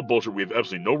random, this is all bullshit, we have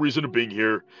absolutely no reason of being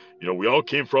here, you know, we all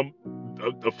came from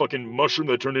a fucking mushroom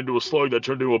that turned into a slug, that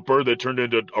turned into a bird, that turned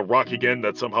into a rock again,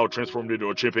 that somehow transformed into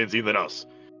a chimpanzee, than us.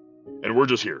 And we're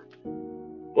just here.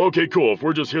 Okay, cool. If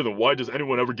we're just here, then why does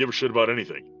anyone ever give a shit about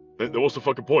anything? Then what's the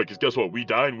fucking point? Because guess what? We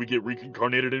die and we get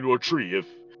reincarnated into a tree if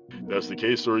that's the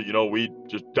case, or, you know, we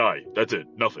just die. That's it.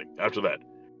 Nothing after that.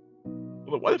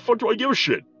 Well, why the fuck do I give a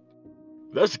shit?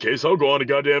 If that's the case, I'll go on a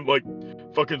goddamn, like,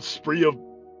 fucking spree of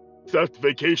theft,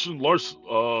 vacation,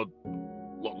 larceny,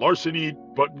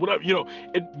 but whatever, you know,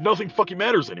 nothing fucking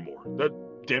matters anymore. That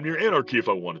damn near anarchy if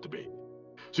I want it to be.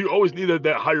 So you always need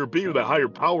that higher being or that higher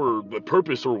power or the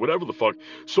purpose or whatever the fuck,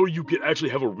 so you can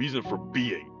actually have a reason for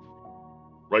being,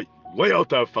 right? Lay out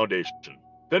that foundation.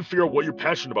 Then figure out what you're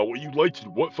passionate about, what you like to do,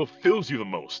 what fulfills you the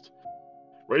most.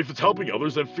 Right? If it's helping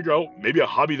others, then figure out maybe a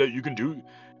hobby that you can do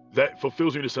that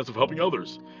fulfills you in a sense of helping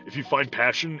others. If you find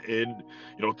passion in,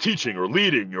 you know, teaching or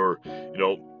leading or, you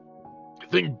know,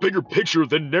 think bigger picture,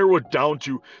 then narrow it down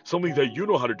to something that you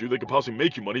know how to do that could possibly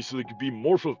make you money so that you could be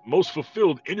most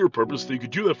fulfilled in your purpose, so that you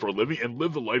could do that for a living and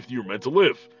live the life that you're meant to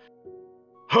live.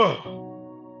 Huh.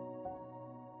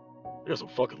 I got some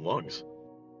fucking lungs.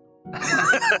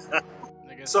 I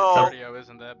guess So- cardio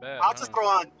isn't that bad. I'll just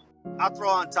throw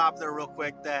on top there real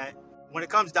quick that when it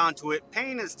comes down to it,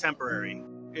 pain is temporary.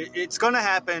 It's going to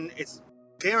happen. It's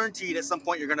guaranteed at some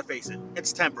point you're going to face it.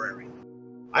 It's temporary.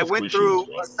 I That's went cliche, through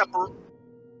right? a separate...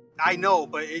 I know,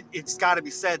 but it's got to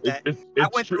be said that I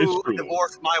went It's through a true.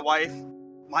 divorce with my wife,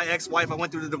 my ex-wife. I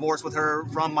went through the divorce with her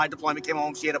from my deployment, came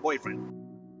home, she had a boyfriend.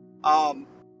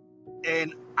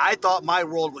 And I thought my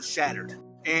world was shattered.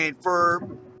 And for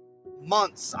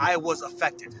months, I was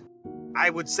affected. I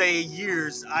would say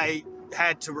years I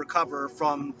had to recover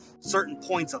from certain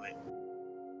points of it.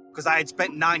 Because I had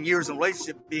spent 9 years in a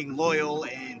relationship being loyal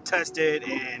and tested,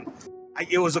 and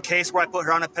it was a case where I put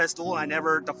her on a pedestal and I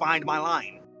never defined my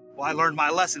line. Well, I learned my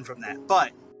lesson from that.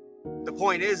 But the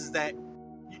point is that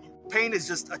pain is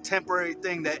just a temporary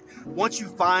thing that once you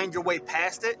find your way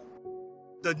past it,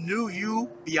 the new you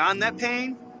beyond that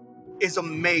pain is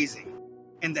amazing.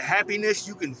 And the happiness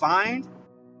you can find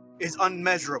is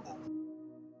unmeasurable.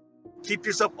 Keep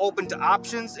yourself open to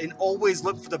options and always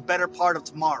look for the better part of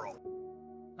tomorrow.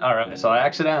 All right, so I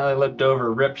accidentally looked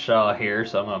over Ripshaw here,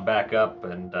 so I'm going to back up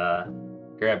and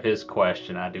grab his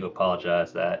question. I do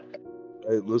apologize that.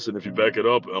 Hey, listen, if you back it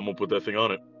up, I'm gonna put that thing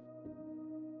on it.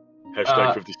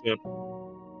 Hashtag 50 Cent.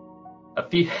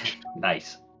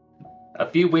 Nice. A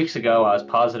few weeks ago, I was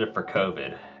positive for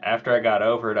COVID. After I got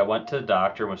over it, I went to the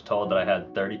doctor and was told that I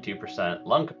had 32%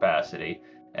 lung capacity,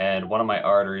 and one of my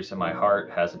arteries in my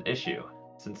heart has an issue.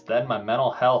 Since then, my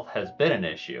mental health has been an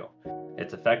issue.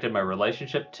 It's affected my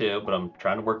relationship too, but I'm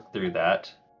trying to work through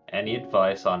that. Any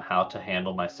advice on how to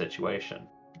handle my situation?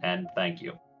 And thank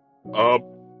you.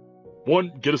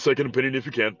 One, get a second opinion if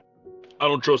you can. I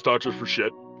don't trust doctors for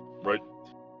shit, right?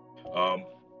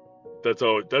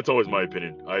 That's always my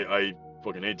opinion. I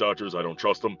fucking hate doctors. I don't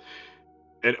trust them.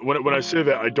 And when I say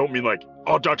that, I don't mean like,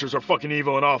 oh, doctors are fucking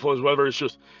evil and awful as whatever. It's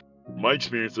just my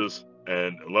experiences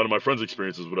and a lot of my friends'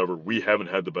 experiences, whatever. We haven't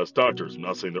had the best doctors. I'm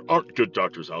not saying there aren't good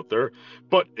doctors out there,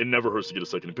 but it never hurts to get a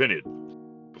second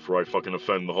opinion before I fucking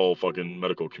offend the whole fucking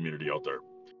medical community out there.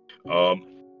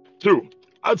 Two,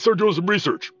 I'd start doing some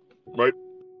research, right?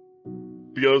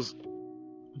 Because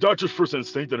doctor's first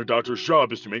instinct and a doctor's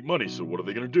job is to make money. So what are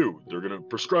they going to do? They're going to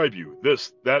prescribe you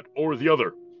this, that, or the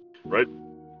other, right?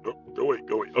 Oh, go away.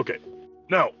 Okay.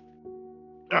 Now.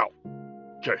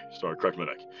 Okay, sorry, cracked my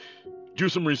neck. Do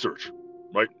some research,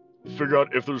 right? Figure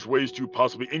out if there's ways to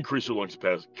possibly increase your lung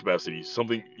capacity,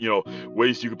 something,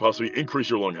 ways you could possibly increase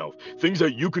your lung health. Things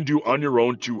that you can do on your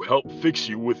own to help fix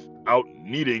you without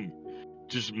needing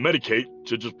to just medicate,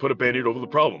 to just put a band-aid over the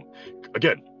problem.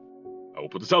 Again, I will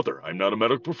put this out there. I'm not a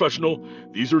medical professional.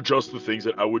 These are just the things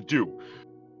that I would do.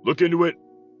 Look into it.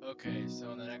 Okay,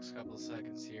 so in the next couple of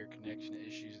seconds here, connection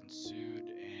issues ensued,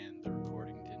 and the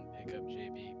recording didn't pick up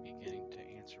JB beginning to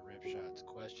answer Ripshot's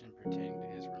question pertaining to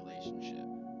his relationship.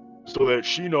 So that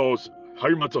she knows how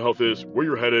your mental health is, where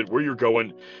you're headed, where you're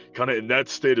going, kind of in that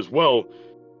state as well,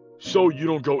 so you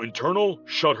don't go internal,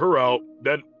 shut her out,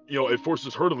 then, you know, it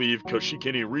forces her to leave because she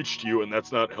can't even reach to you, and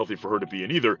that's not healthy for her to be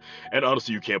in either. And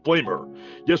honestly, you can't blame her.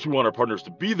 Yes, we want our partners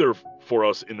to be there for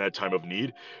us in that time of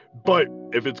need, but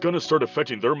if it's going to start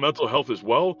affecting their mental health as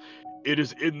well, it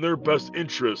is in their best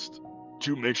interest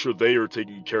to make sure they are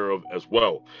taken care of as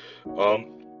well.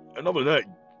 And other than that,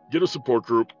 get a support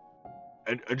group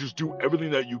and just do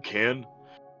everything that you can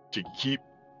to keep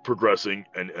progressing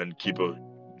and keep a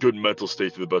good mental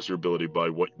state to the best of your ability by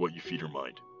what you feed your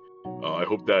mind. I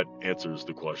hope that answers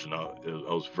the question. I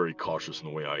was very cautious in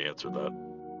the way I answered that.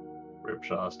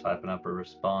 Ripshaw's typing up a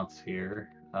response here.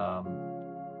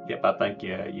 Yep, I think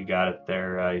you got it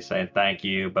there. He's saying thank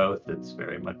you both. It's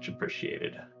very much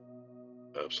appreciated.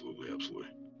 Absolutely, absolutely.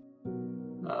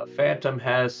 Phantom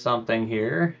has something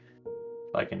here.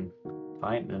 If I can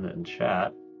find it in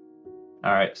chat.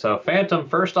 All right, so Phantom,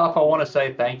 first off, I want to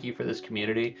say thank you for this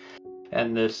community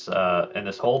and this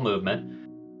whole movement.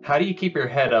 How do you keep your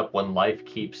head up when life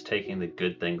keeps taking the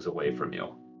good things away from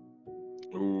you?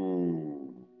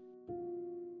 Ooh,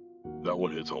 that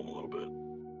one hits home a little bit.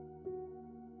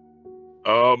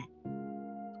 I'm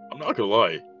not gonna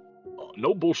lie,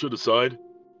 no bullshit aside,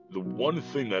 the one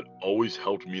thing that always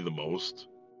helped me the most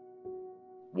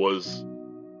was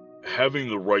having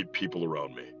the right people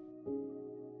around me.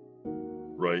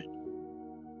 Right?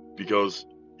 Because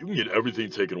you can get everything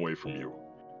taken away from you,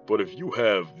 but if you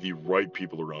have the right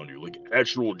people around you, like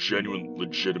actual, genuine,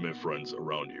 legitimate friends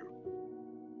around you,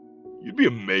 you'd be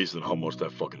amazed at how much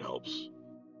that fucking helps.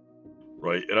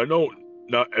 Right? And I know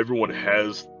not everyone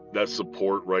has that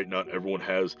support, right? Not everyone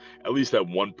has at least that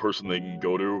one person they can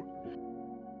go to,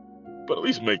 but at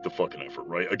least make the fucking effort,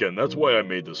 right? Again, that's why I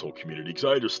made this whole community, because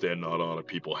I understand not a lot of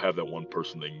people have that one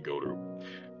person they can go to.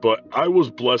 But I was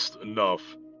blessed enough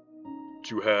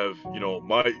to have, you know,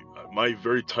 my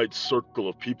very tight circle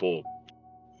of people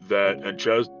that, and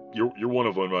Chaz, you're one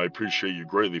of them. I appreciate you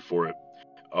greatly for it.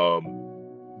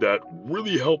 That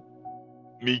really helped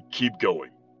me keep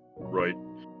going, right?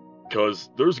 Because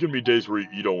there's gonna be days where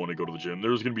you don't want to go to the gym.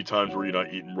 There's gonna be times where you're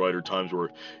not eating right, or times where,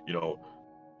 you know,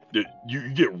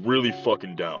 you get really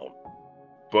fucking down.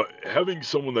 But having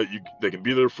someone that can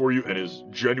be there for you and is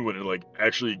genuine and like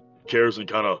actually cares and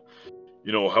kind of,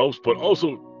 you know, helps, but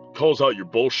also calls out your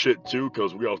bullshit too,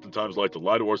 because we oftentimes like to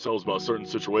lie to ourselves about certain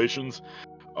situations,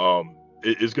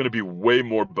 it is going to be way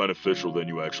more beneficial than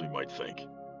you actually might think.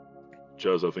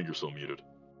 Chaz, I think you're still muted.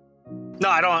 No,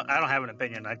 I don't have an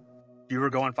opinion. You were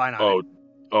going fine on it.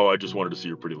 Oh, I just wanted to see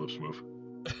your pretty lips move.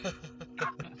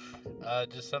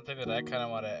 Just something that I kind of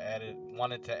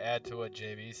wanted to add to what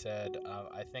JB said.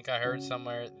 I think I heard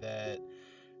somewhere that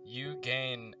you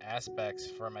gain aspects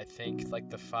from, I think, like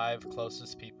the 5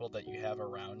 closest people that you have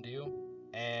around you,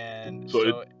 and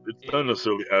so it's not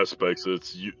necessarily aspects.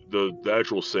 It's you. The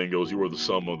actual saying goes, "You are the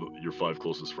sum of your 5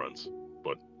 closest friends."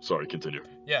 But sorry, continue.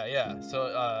 Yeah. So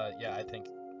I think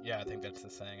that's the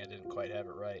saying. I didn't quite have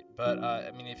it right, but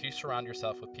I mean, if you surround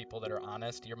yourself with people that are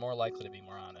honest, you're more likely to be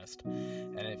more honest,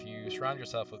 and if you surround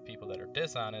yourself with people that are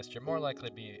dishonest, you're more likely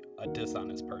to be a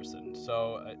dishonest person.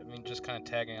 So I mean, just kind of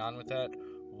tagging on with that.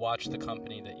 Watch the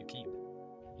company that you keep.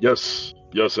 Yes,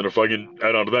 and if I can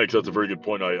add on to that, because that's a very good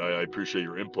point, I appreciate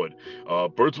your input.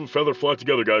 Birds of a feather flock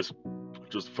together, guys.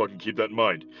 Just fucking keep that in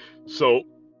mind. So,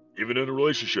 even in a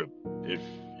relationship, if,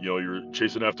 you know, you're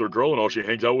chasing after a girl and all she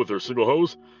hangs out with are single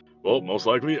hoes, well, most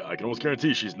likely, I can almost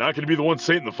guarantee she's not going to be the one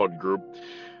saint in the fucking group.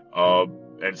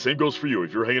 And same goes for you.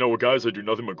 If you're hanging out with guys that do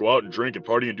nothing but go out and drink and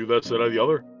party and do that, that, or the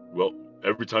other, well,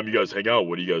 every time you guys hang out,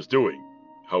 what are you guys doing?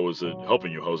 How is it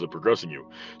helping you? How is it progressing you?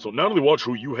 So not only watch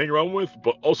who you hang around with,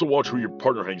 but also watch who your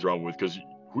partner hangs around with, because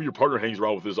who your partner hangs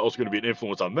around with is also going to be an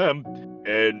influence on them.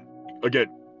 And again,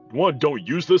 1, don't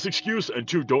use this excuse, and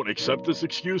 2, don't accept this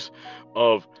excuse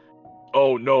of,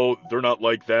 oh no, they're not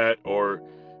like that, or,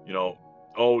 you know,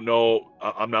 oh no,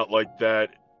 I'm not like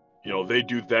that, you know, they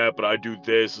do that, but I do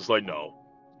this. It's like,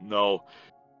 no.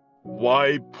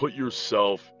 Why put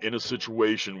yourself in a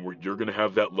situation where you're going to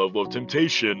have that level of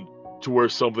temptation to where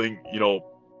something, you know,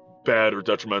 bad or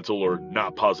detrimental or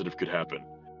not positive could happen,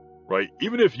 right?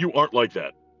 Even if you aren't like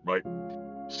that, right?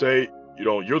 Say, you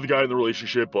know, you're the guy in the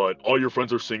relationship, but all your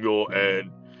friends are single and,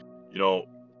 you know,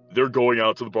 they're going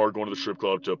out to the bar, going to the strip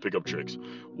club to pick up chicks.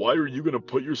 Why are you going to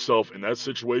put yourself in that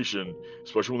situation,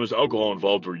 especially when there's alcohol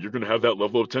involved, where you're going to have that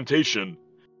level of temptation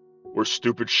where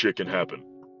stupid shit can happen?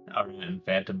 And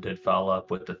Phantom did follow up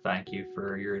with the thank you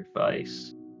for your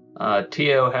advice.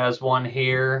 Tio has one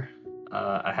here.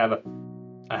 I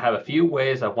have a few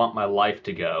ways I want my life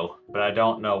to go, but I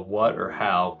don't know what or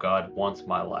how God wants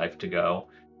my life to go.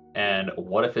 And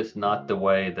what if it's not the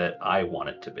way that I want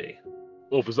it to be?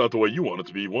 Well, if it's not the way you want it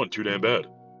to be, one, too damn bad.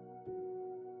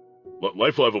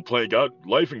 Life will have a plan.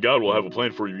 Life and God will have a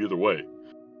plan for you either way.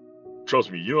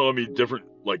 Trust me, you know how many different,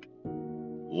 like,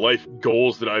 life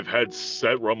goals that I've had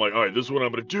set where I'm like, all right, this is what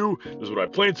I'm going to do, this is what I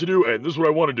plan to do, and this is what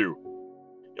I want to do.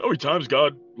 You know how many times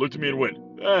God looked at me and went,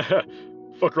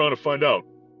 fuck around and find out.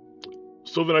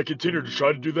 So then I continued to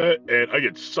try to do that, and I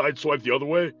get sideswiped the other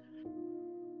way,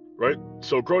 right?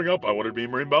 So growing up, I wanted to be a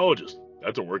marine biologist.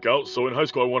 That didn't work out. So in high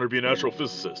school, I wanted to be a natural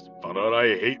physicist. Found out I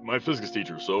hate my physics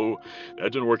teacher, so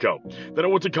that didn't work out. Then I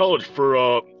went to college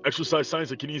for exercise science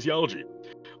and kinesiology.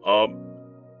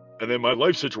 And then my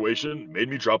life situation made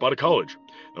me drop out of college.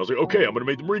 And I was like, okay, I'm going to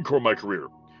make the Marine Corps my career.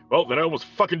 Well, then I almost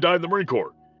fucking died in the Marine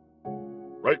Corps,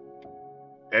 right?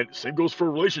 And same goes for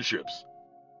relationships.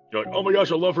 You're like, oh my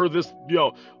gosh, I love her, this, you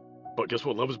know. But guess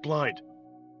what? Love is blind.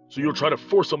 So you'll try to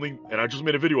force something, and I just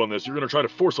made a video on this, you're going to try to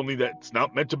force something that's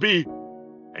not meant to be.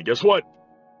 And guess what?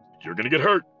 You're going to get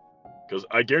hurt. Because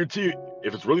I guarantee you,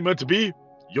 if it's really meant to be,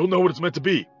 you'll know what it's meant to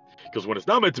be. Because when it's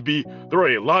not meant to be, there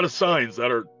are a lot of signs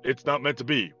that it's not meant to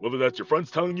be. Whether that's your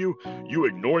friends telling you, you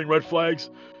ignoring red flags.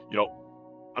 You know,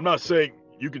 I'm not saying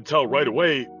you can tell right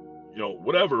away, you know,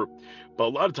 whatever. But a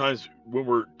lot of times when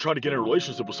we're trying to get in a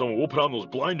relationship with someone, we'll put on those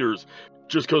blinders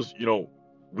just because, you know,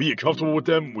 we get comfortable with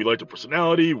them. We like their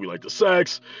personality. We like the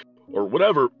sex or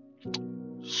whatever.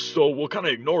 So we'll kind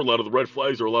of ignore a lot of the red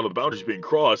flags or a lot of the boundaries being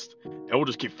crossed. And we'll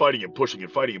just keep fighting and pushing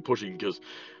and fighting and pushing because,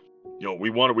 you know, we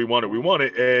want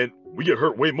it, and we get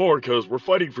hurt way more because we're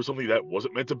fighting for something that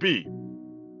wasn't meant to be.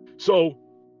 So,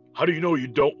 how do you know you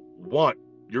don't want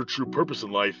your true purpose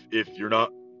in life if you're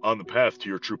not on the path to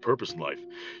your true purpose in life?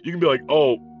 You can be like,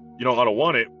 oh, you know, I don't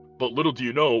want it, but little do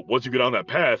you know, once you get on that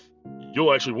path,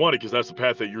 you'll actually want it because that's the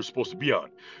path that you're supposed to be on.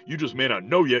 You just may not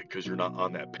know yet because you're not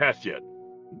on that path yet.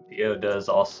 Dio does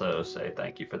also say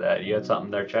thank you for that. You had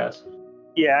something there, Chaz?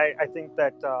 Yeah, I think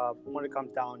that when it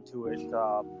comes down to it,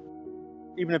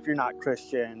 even if you're not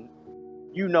Christian,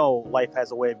 you know life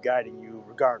has a way of guiding you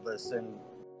regardless, and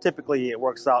typically it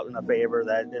works out in a favor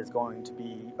that is going to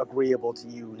be agreeable to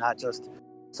you, not just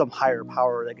some higher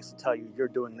power that gets to tell you you're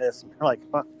doing this, and you're like,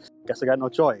 huh, guess I got no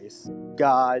choice.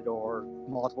 God or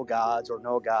multiple gods or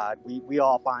no God, we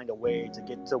all find a way to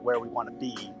get to where we want to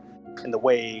be in the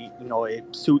way, you know, it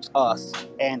suits us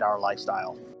and our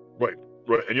lifestyle. Right.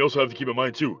 And you also have to keep in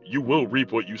mind, too, you will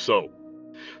reap what you sow.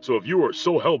 So if you are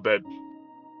so hell-bent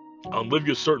on living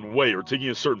a certain way or taking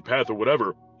a certain path or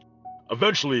whatever,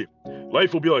 eventually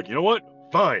life will be like, you know what?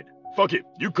 Fine. Fuck it.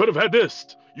 You could have had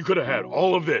this. You could have had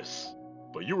all of this.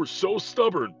 But you were so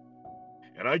stubborn.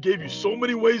 And I gave you so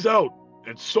many ways out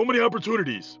and so many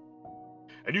opportunities.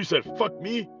 And you said, fuck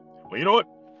me. Well, you know what?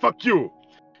 Fuck you.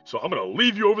 So I'm going to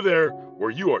leave you over there where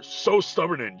you are so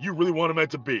stubborn and you really want it meant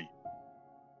to be.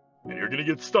 And you're going to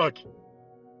get stuck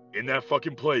in that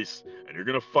fucking place. And you're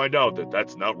going to find out that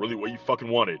that's not really what you fucking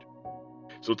wanted.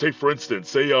 So take, for instance,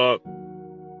 say you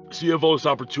have all this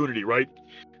opportunity, right?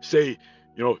 Say,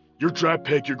 you know, you're draft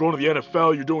pick, you're going to the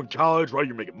NFL, you're doing college, right?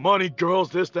 You're making money,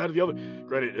 girls, this, that, or the other.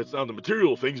 Granted, it's not the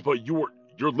material things, but you're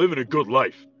living a good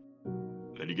life.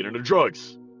 And then you get into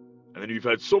drugs. And then you've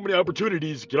had so many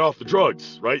opportunities to get off the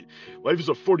drugs, right? Life has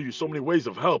afforded you so many ways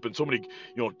of help and so many,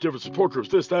 you know, different support groups,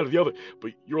 this, that, or the other.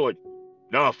 But you're like,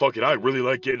 nah, fuck it, I really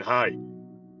like getting high.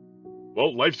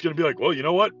 Well, life's going to be like, well, you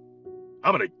know what?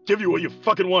 I'm going to give you what you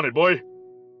fucking wanted, boy.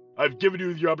 I've given you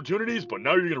your opportunities, but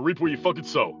now you're going to reap what you fucking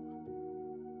sow.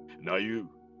 Now you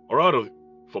are out of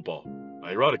football.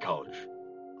 Now you're out of college.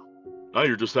 Now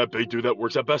you're just that big dude that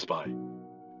works at Best Buy.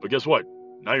 But guess what?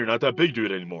 Now you're not that big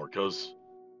dude anymore because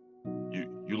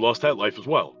you lost that life as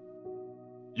well.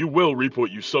 You will reap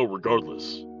what you sow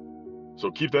regardless.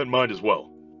 So keep that in mind as well.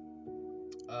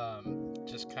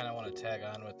 Just kind of want to tag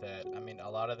on with that. I mean, a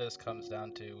lot of this comes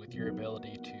down to with your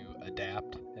ability to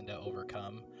adapt and to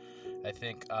overcome. I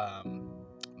think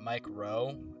Mike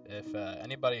Rowe, if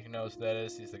anybody who knows who that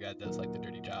is, he's the guy that does like the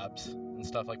dirty jobs and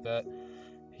stuff like that.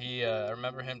 I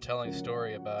remember him telling a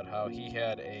story about how he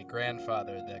had a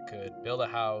grandfather that could build a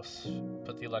house,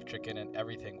 put the electric in and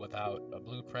everything without a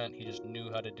blueprint. He just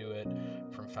knew how to do it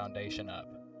from foundation up.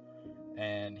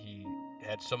 And he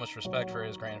had so much respect for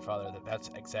his grandfather that that's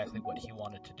exactly what he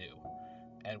wanted to do.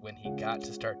 And when he got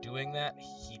to start doing that,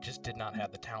 he just did not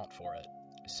have the talent for it.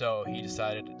 So he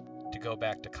decided to go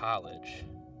back to college.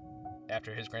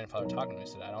 After his grandfather talking to him,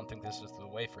 he said, I don't think this is the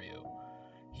way for you.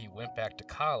 He went back to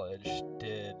college,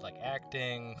 did like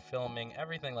acting, filming,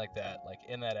 everything like that, like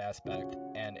in that aspect.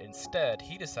 And instead,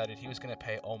 he decided he was going to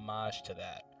pay homage to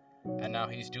that. And now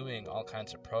he's doing all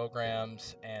kinds of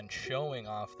programs and showing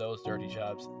off those dirty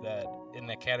jobs that in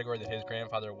the category that his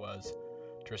grandfather was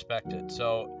to respect it.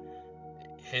 So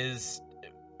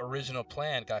original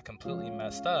plan got completely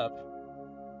messed up,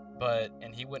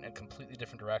 and he went in a completely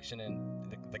different direction,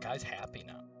 and the guy's happy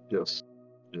now. Yes,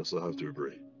 I have to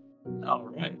agree. All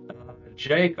right.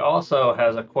 Jake also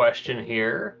has a question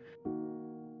here.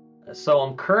 So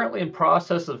I'm currently in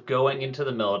process of going into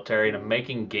the military, and I'm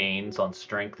making gains on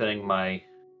strengthening my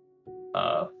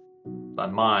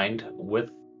mind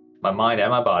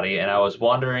and my body, and I was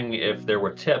wondering if there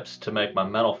were tips to make my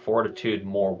mental fortitude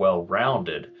more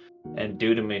well-rounded. And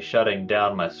due to me shutting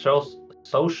down my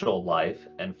social life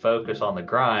and focus on the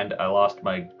grind, I lost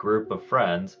my group of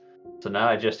friends, so now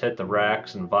I just hit the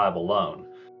racks and vibe alone.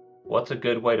 What's a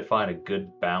good way to find a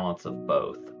good balance of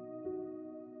both?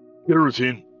 Get a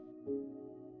routine.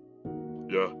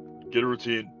 Yeah, get a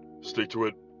routine. Stick to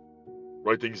it.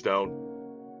 Write things down.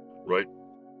 Right?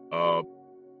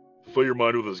 Fill your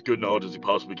mind with as good knowledge as you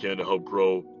possibly can to help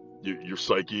grow your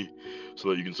psyche, so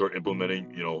that you can start implementing,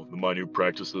 the minute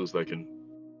practices that can,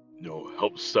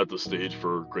 help set the stage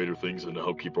for greater things and to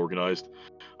help keep organized.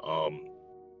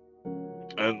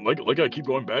 And like I keep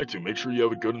going back to, make sure you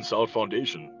have a good and solid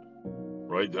foundation,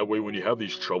 right? That way, when you have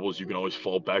these troubles, you can always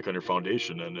fall back on your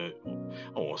foundation and I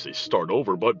don't want to say start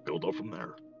over, but build up from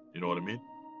there. You know what I mean?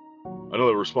 I know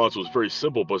the response was very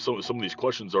simple, but some of these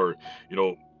questions are,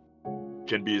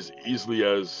 can be as easily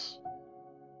as,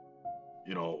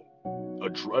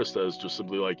 addressed as just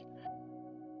simply like,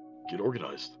 get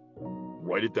organized,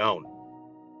 write it down,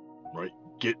 right?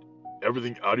 Get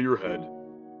everything out of your head,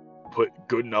 put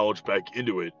good knowledge back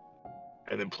into it,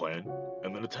 and then plan,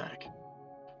 and then attack,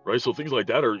 right? So things like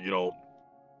that are,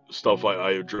 stuff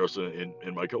I address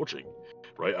in my coaching,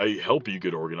 right? I help you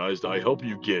get organized, I help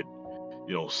you get,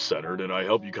 centered, and I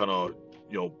help you kind of,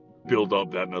 build up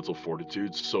that mental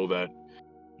fortitude so that,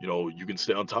 you can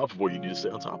stay on top of what you need to stay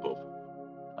on top of.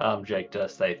 Jake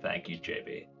does say thank you,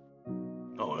 JB.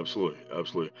 Oh,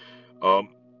 absolutely. All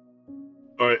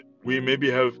right, we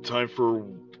maybe have time for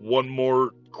one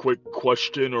more quick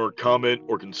question or comment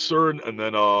or concern, and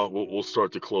then we'll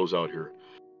start to close out here.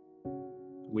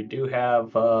 We do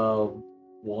have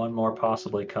one more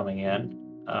possibly coming in.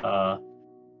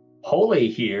 Holy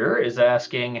here is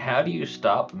asking, how do you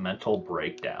stop mental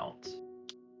breakdowns?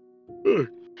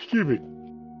 Excuse me.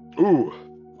 Ooh,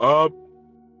 I'm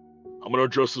going to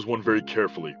address this one very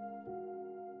carefully.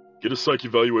 Get a psych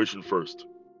evaluation first.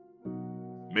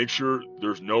 Make sure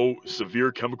there's no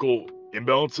severe chemical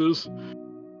imbalances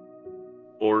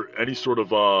or any sort of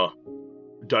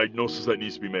diagnosis that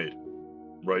needs to be made,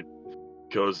 right?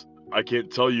 Because I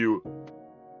can't tell you,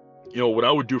 what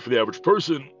I would do for the average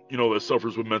person, that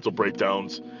suffers with mental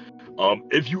breakdowns,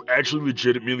 if you actually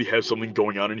legitimately have something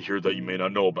going on in here that you may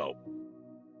not know about.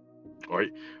 All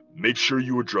right, make sure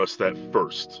you address that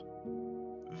first.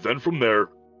 Then from there,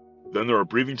 there are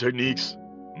breathing techniques,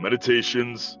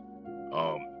 meditations,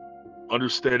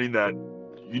 understanding that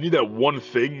you need that one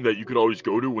thing that you could always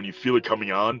go to when you feel it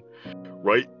coming on,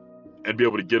 right? And be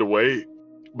able to get away,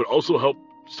 but also help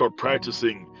start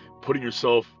practicing putting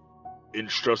yourself in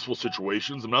stressful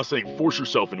situations. I'm not saying force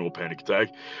yourself into a panic attack,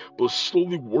 but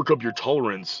slowly work up your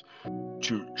tolerance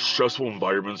to stressful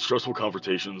environments, stressful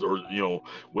confrontations, or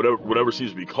whatever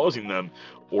seems to be causing them,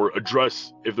 or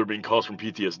address if they're being caused from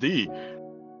PTSD,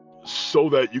 so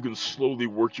that you can slowly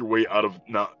work your way out of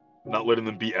not letting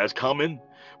them be as common,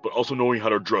 but also knowing how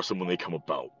to address them when they come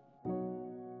about.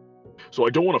 So I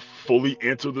don't want to fully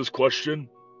answer this question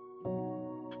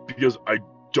because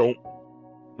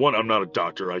I'm not a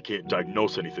doctor, I can't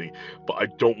diagnose anything, but I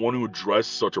don't want to address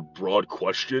such a broad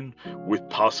question with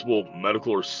possible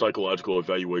medical or psychological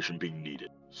evaluation being needed.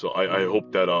 So I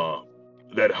hope that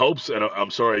that helps, and I'm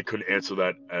sorry I couldn't answer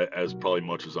that as probably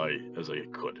much as I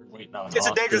could. It's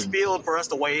a dangerous field for us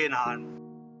to weigh in on.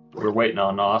 We're waiting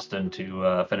on Austin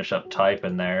to finish up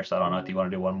typing there, so I don't know if you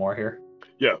want to do one more here.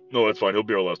 Yeah, no, that's fine. He'll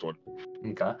be our last one.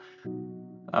 Okay.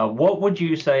 What would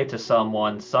you say to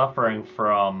someone suffering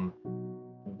from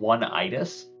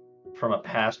one-itis from a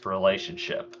past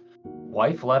relationship?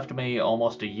 Wife left me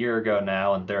almost a year ago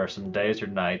now, and there are some days or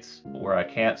nights where I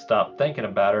can't stop thinking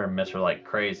about her and miss her like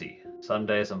crazy. Some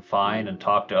days I'm fine and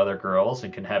talk to other girls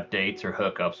and can have dates or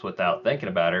hookups without thinking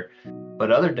about her,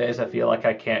 but other days I feel like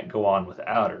I can't go on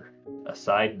without her. A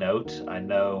side note, I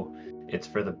know it's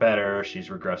for the better. She's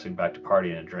regressing back to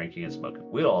partying and drinking and smoking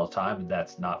weed all the time, and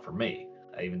that's not for me.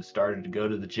 I even started to go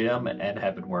to the gym and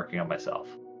have been working on myself.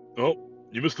 Oh,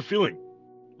 you missed the feeling,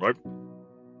 right?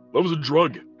 Love is a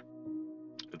drug.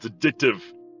 It's addictive.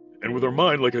 And with our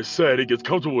mind, like I said, it gets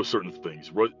comfortable with certain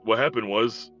things. What happened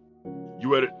was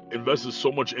you had invested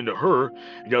so much into her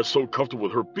and got so comfortable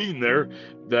with her being there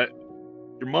that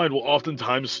your mind will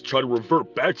oftentimes try to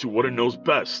revert back to what it knows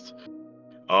best.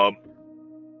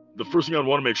 the first thing I'd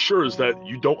want to make sure is that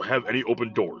you don't have any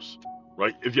open doors,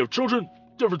 right? If you have children,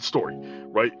 different story,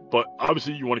 right? But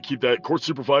obviously you want to keep that court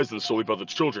supervised and solely about the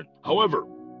children. However,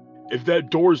 if that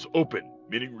door is open,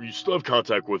 meaning you still have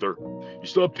contact with her, you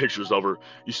still have pictures of her,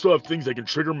 you still have things that can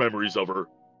trigger memories of her,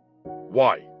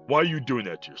 why? Why are you doing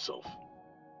that to yourself?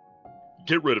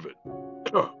 Get rid of it.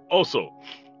 Also,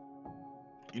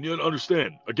 you need to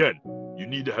understand, again, you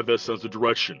need to have that sense of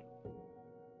direction.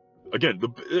 Again,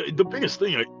 the biggest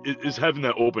thing is having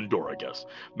that open door, I guess.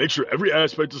 Make sure every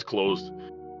aspect is closed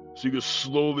so you can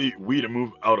slowly weed and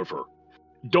move out of her.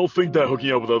 Don't think that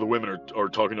hooking up with other women or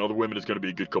talking to other women is going to be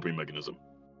a good coping mechanism.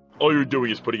 All you're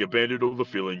doing is putting a band-aid over the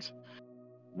feelings,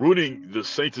 ruining the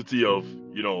sanctity of,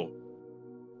 you know,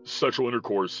 sexual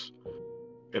intercourse,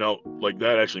 and how, like,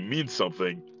 that actually means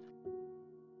something.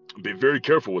 Be very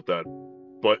careful with that.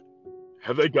 But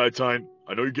have that guy time.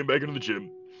 I know you're getting back into the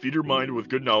gym. Feed your mind with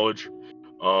good knowledge.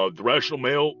 The Rational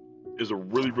Male is a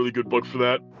really, really good book for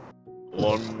that.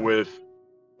 Along with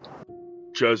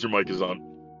Chaz, your mic is on.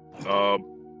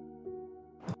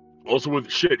 Also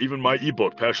with even my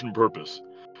ebook, Passion and Purpose,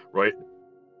 right?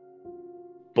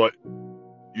 But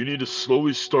you need to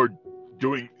slowly start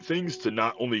doing things to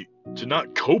not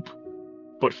cope,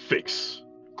 but fix.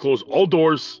 Close all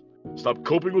doors. Stop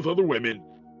coping with other women.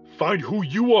 Find who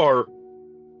you are.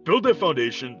 Build that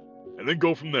foundation. And then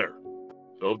go from there.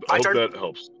 So I hope that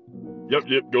helps.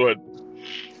 Yep, go ahead.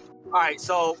 All right,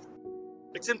 so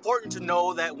it's important to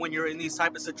know that when you're in these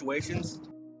type of situations,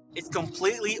 it's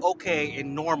completely okay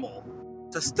and normal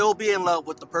to still be in love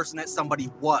with the person that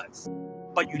somebody was.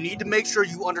 But you need to make sure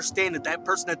you understand that that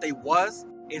person that they was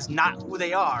is not who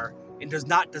they are and does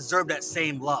not deserve that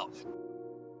same love.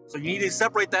 So you need to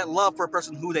separate that love for a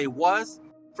person who they was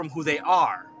from who they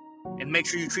are and make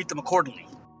sure you treat them accordingly.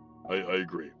 I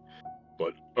agree.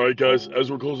 But, all right, guys,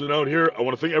 as we're closing out here, I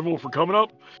want to thank everyone for coming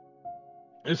up.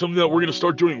 It's something that we're going to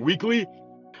start doing weekly.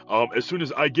 As soon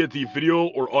as I get the video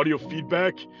or audio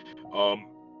feedback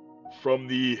from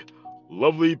the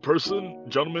lovely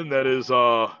gentleman that is,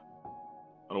 I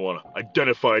don't want to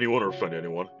identify anyone or offend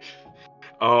anyone,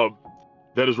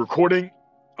 that is recording,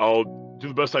 I'll do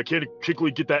the best I can to quickly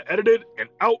get that edited and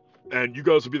out, and you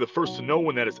guys will be the first to know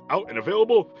when that is out and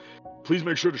available. Please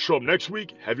make sure to show up next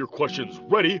week, have your questions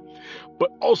ready, but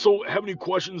also have any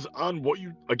questions on what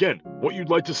you'd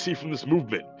like to see from this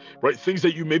movement, right? Things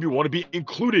that you maybe want to be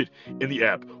included in the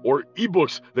app, or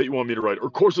ebooks that you want me to write,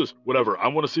 or courses, whatever. I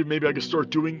want to see if maybe I can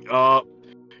start doing,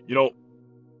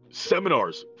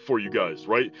 seminars for you guys,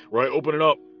 right? Where I open it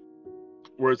up,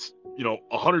 where it's,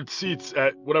 100 seats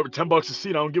at whatever, $10 a seat,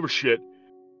 I don't give a shit,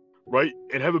 right?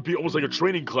 And have it be almost like a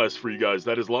training class for you guys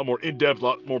that is a lot more in-depth, a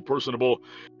lot more personable,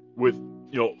 with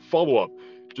follow-up.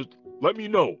 Just let me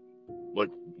know like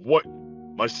what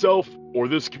myself or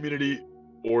this community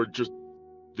or just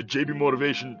the JB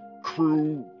Motivation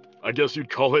crew, I guess you'd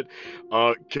call it,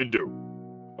 can do.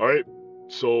 All right,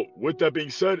 so with that being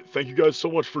said, thank you guys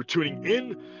so much for tuning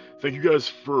in. Thank you guys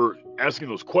for asking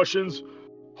those questions.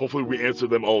 Hopefully we answer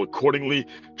them all accordingly.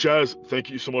 Chaz, thank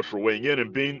you so much for weighing in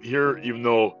and being here, even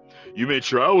though you made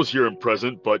sure I was here and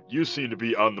present, but you seem to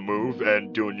be on the move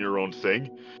and doing your own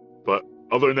thing. But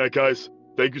other than that, guys,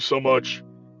 thank you so much.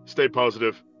 Stay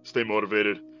positive, stay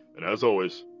motivated, and as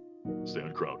always, stay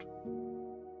uncrowned.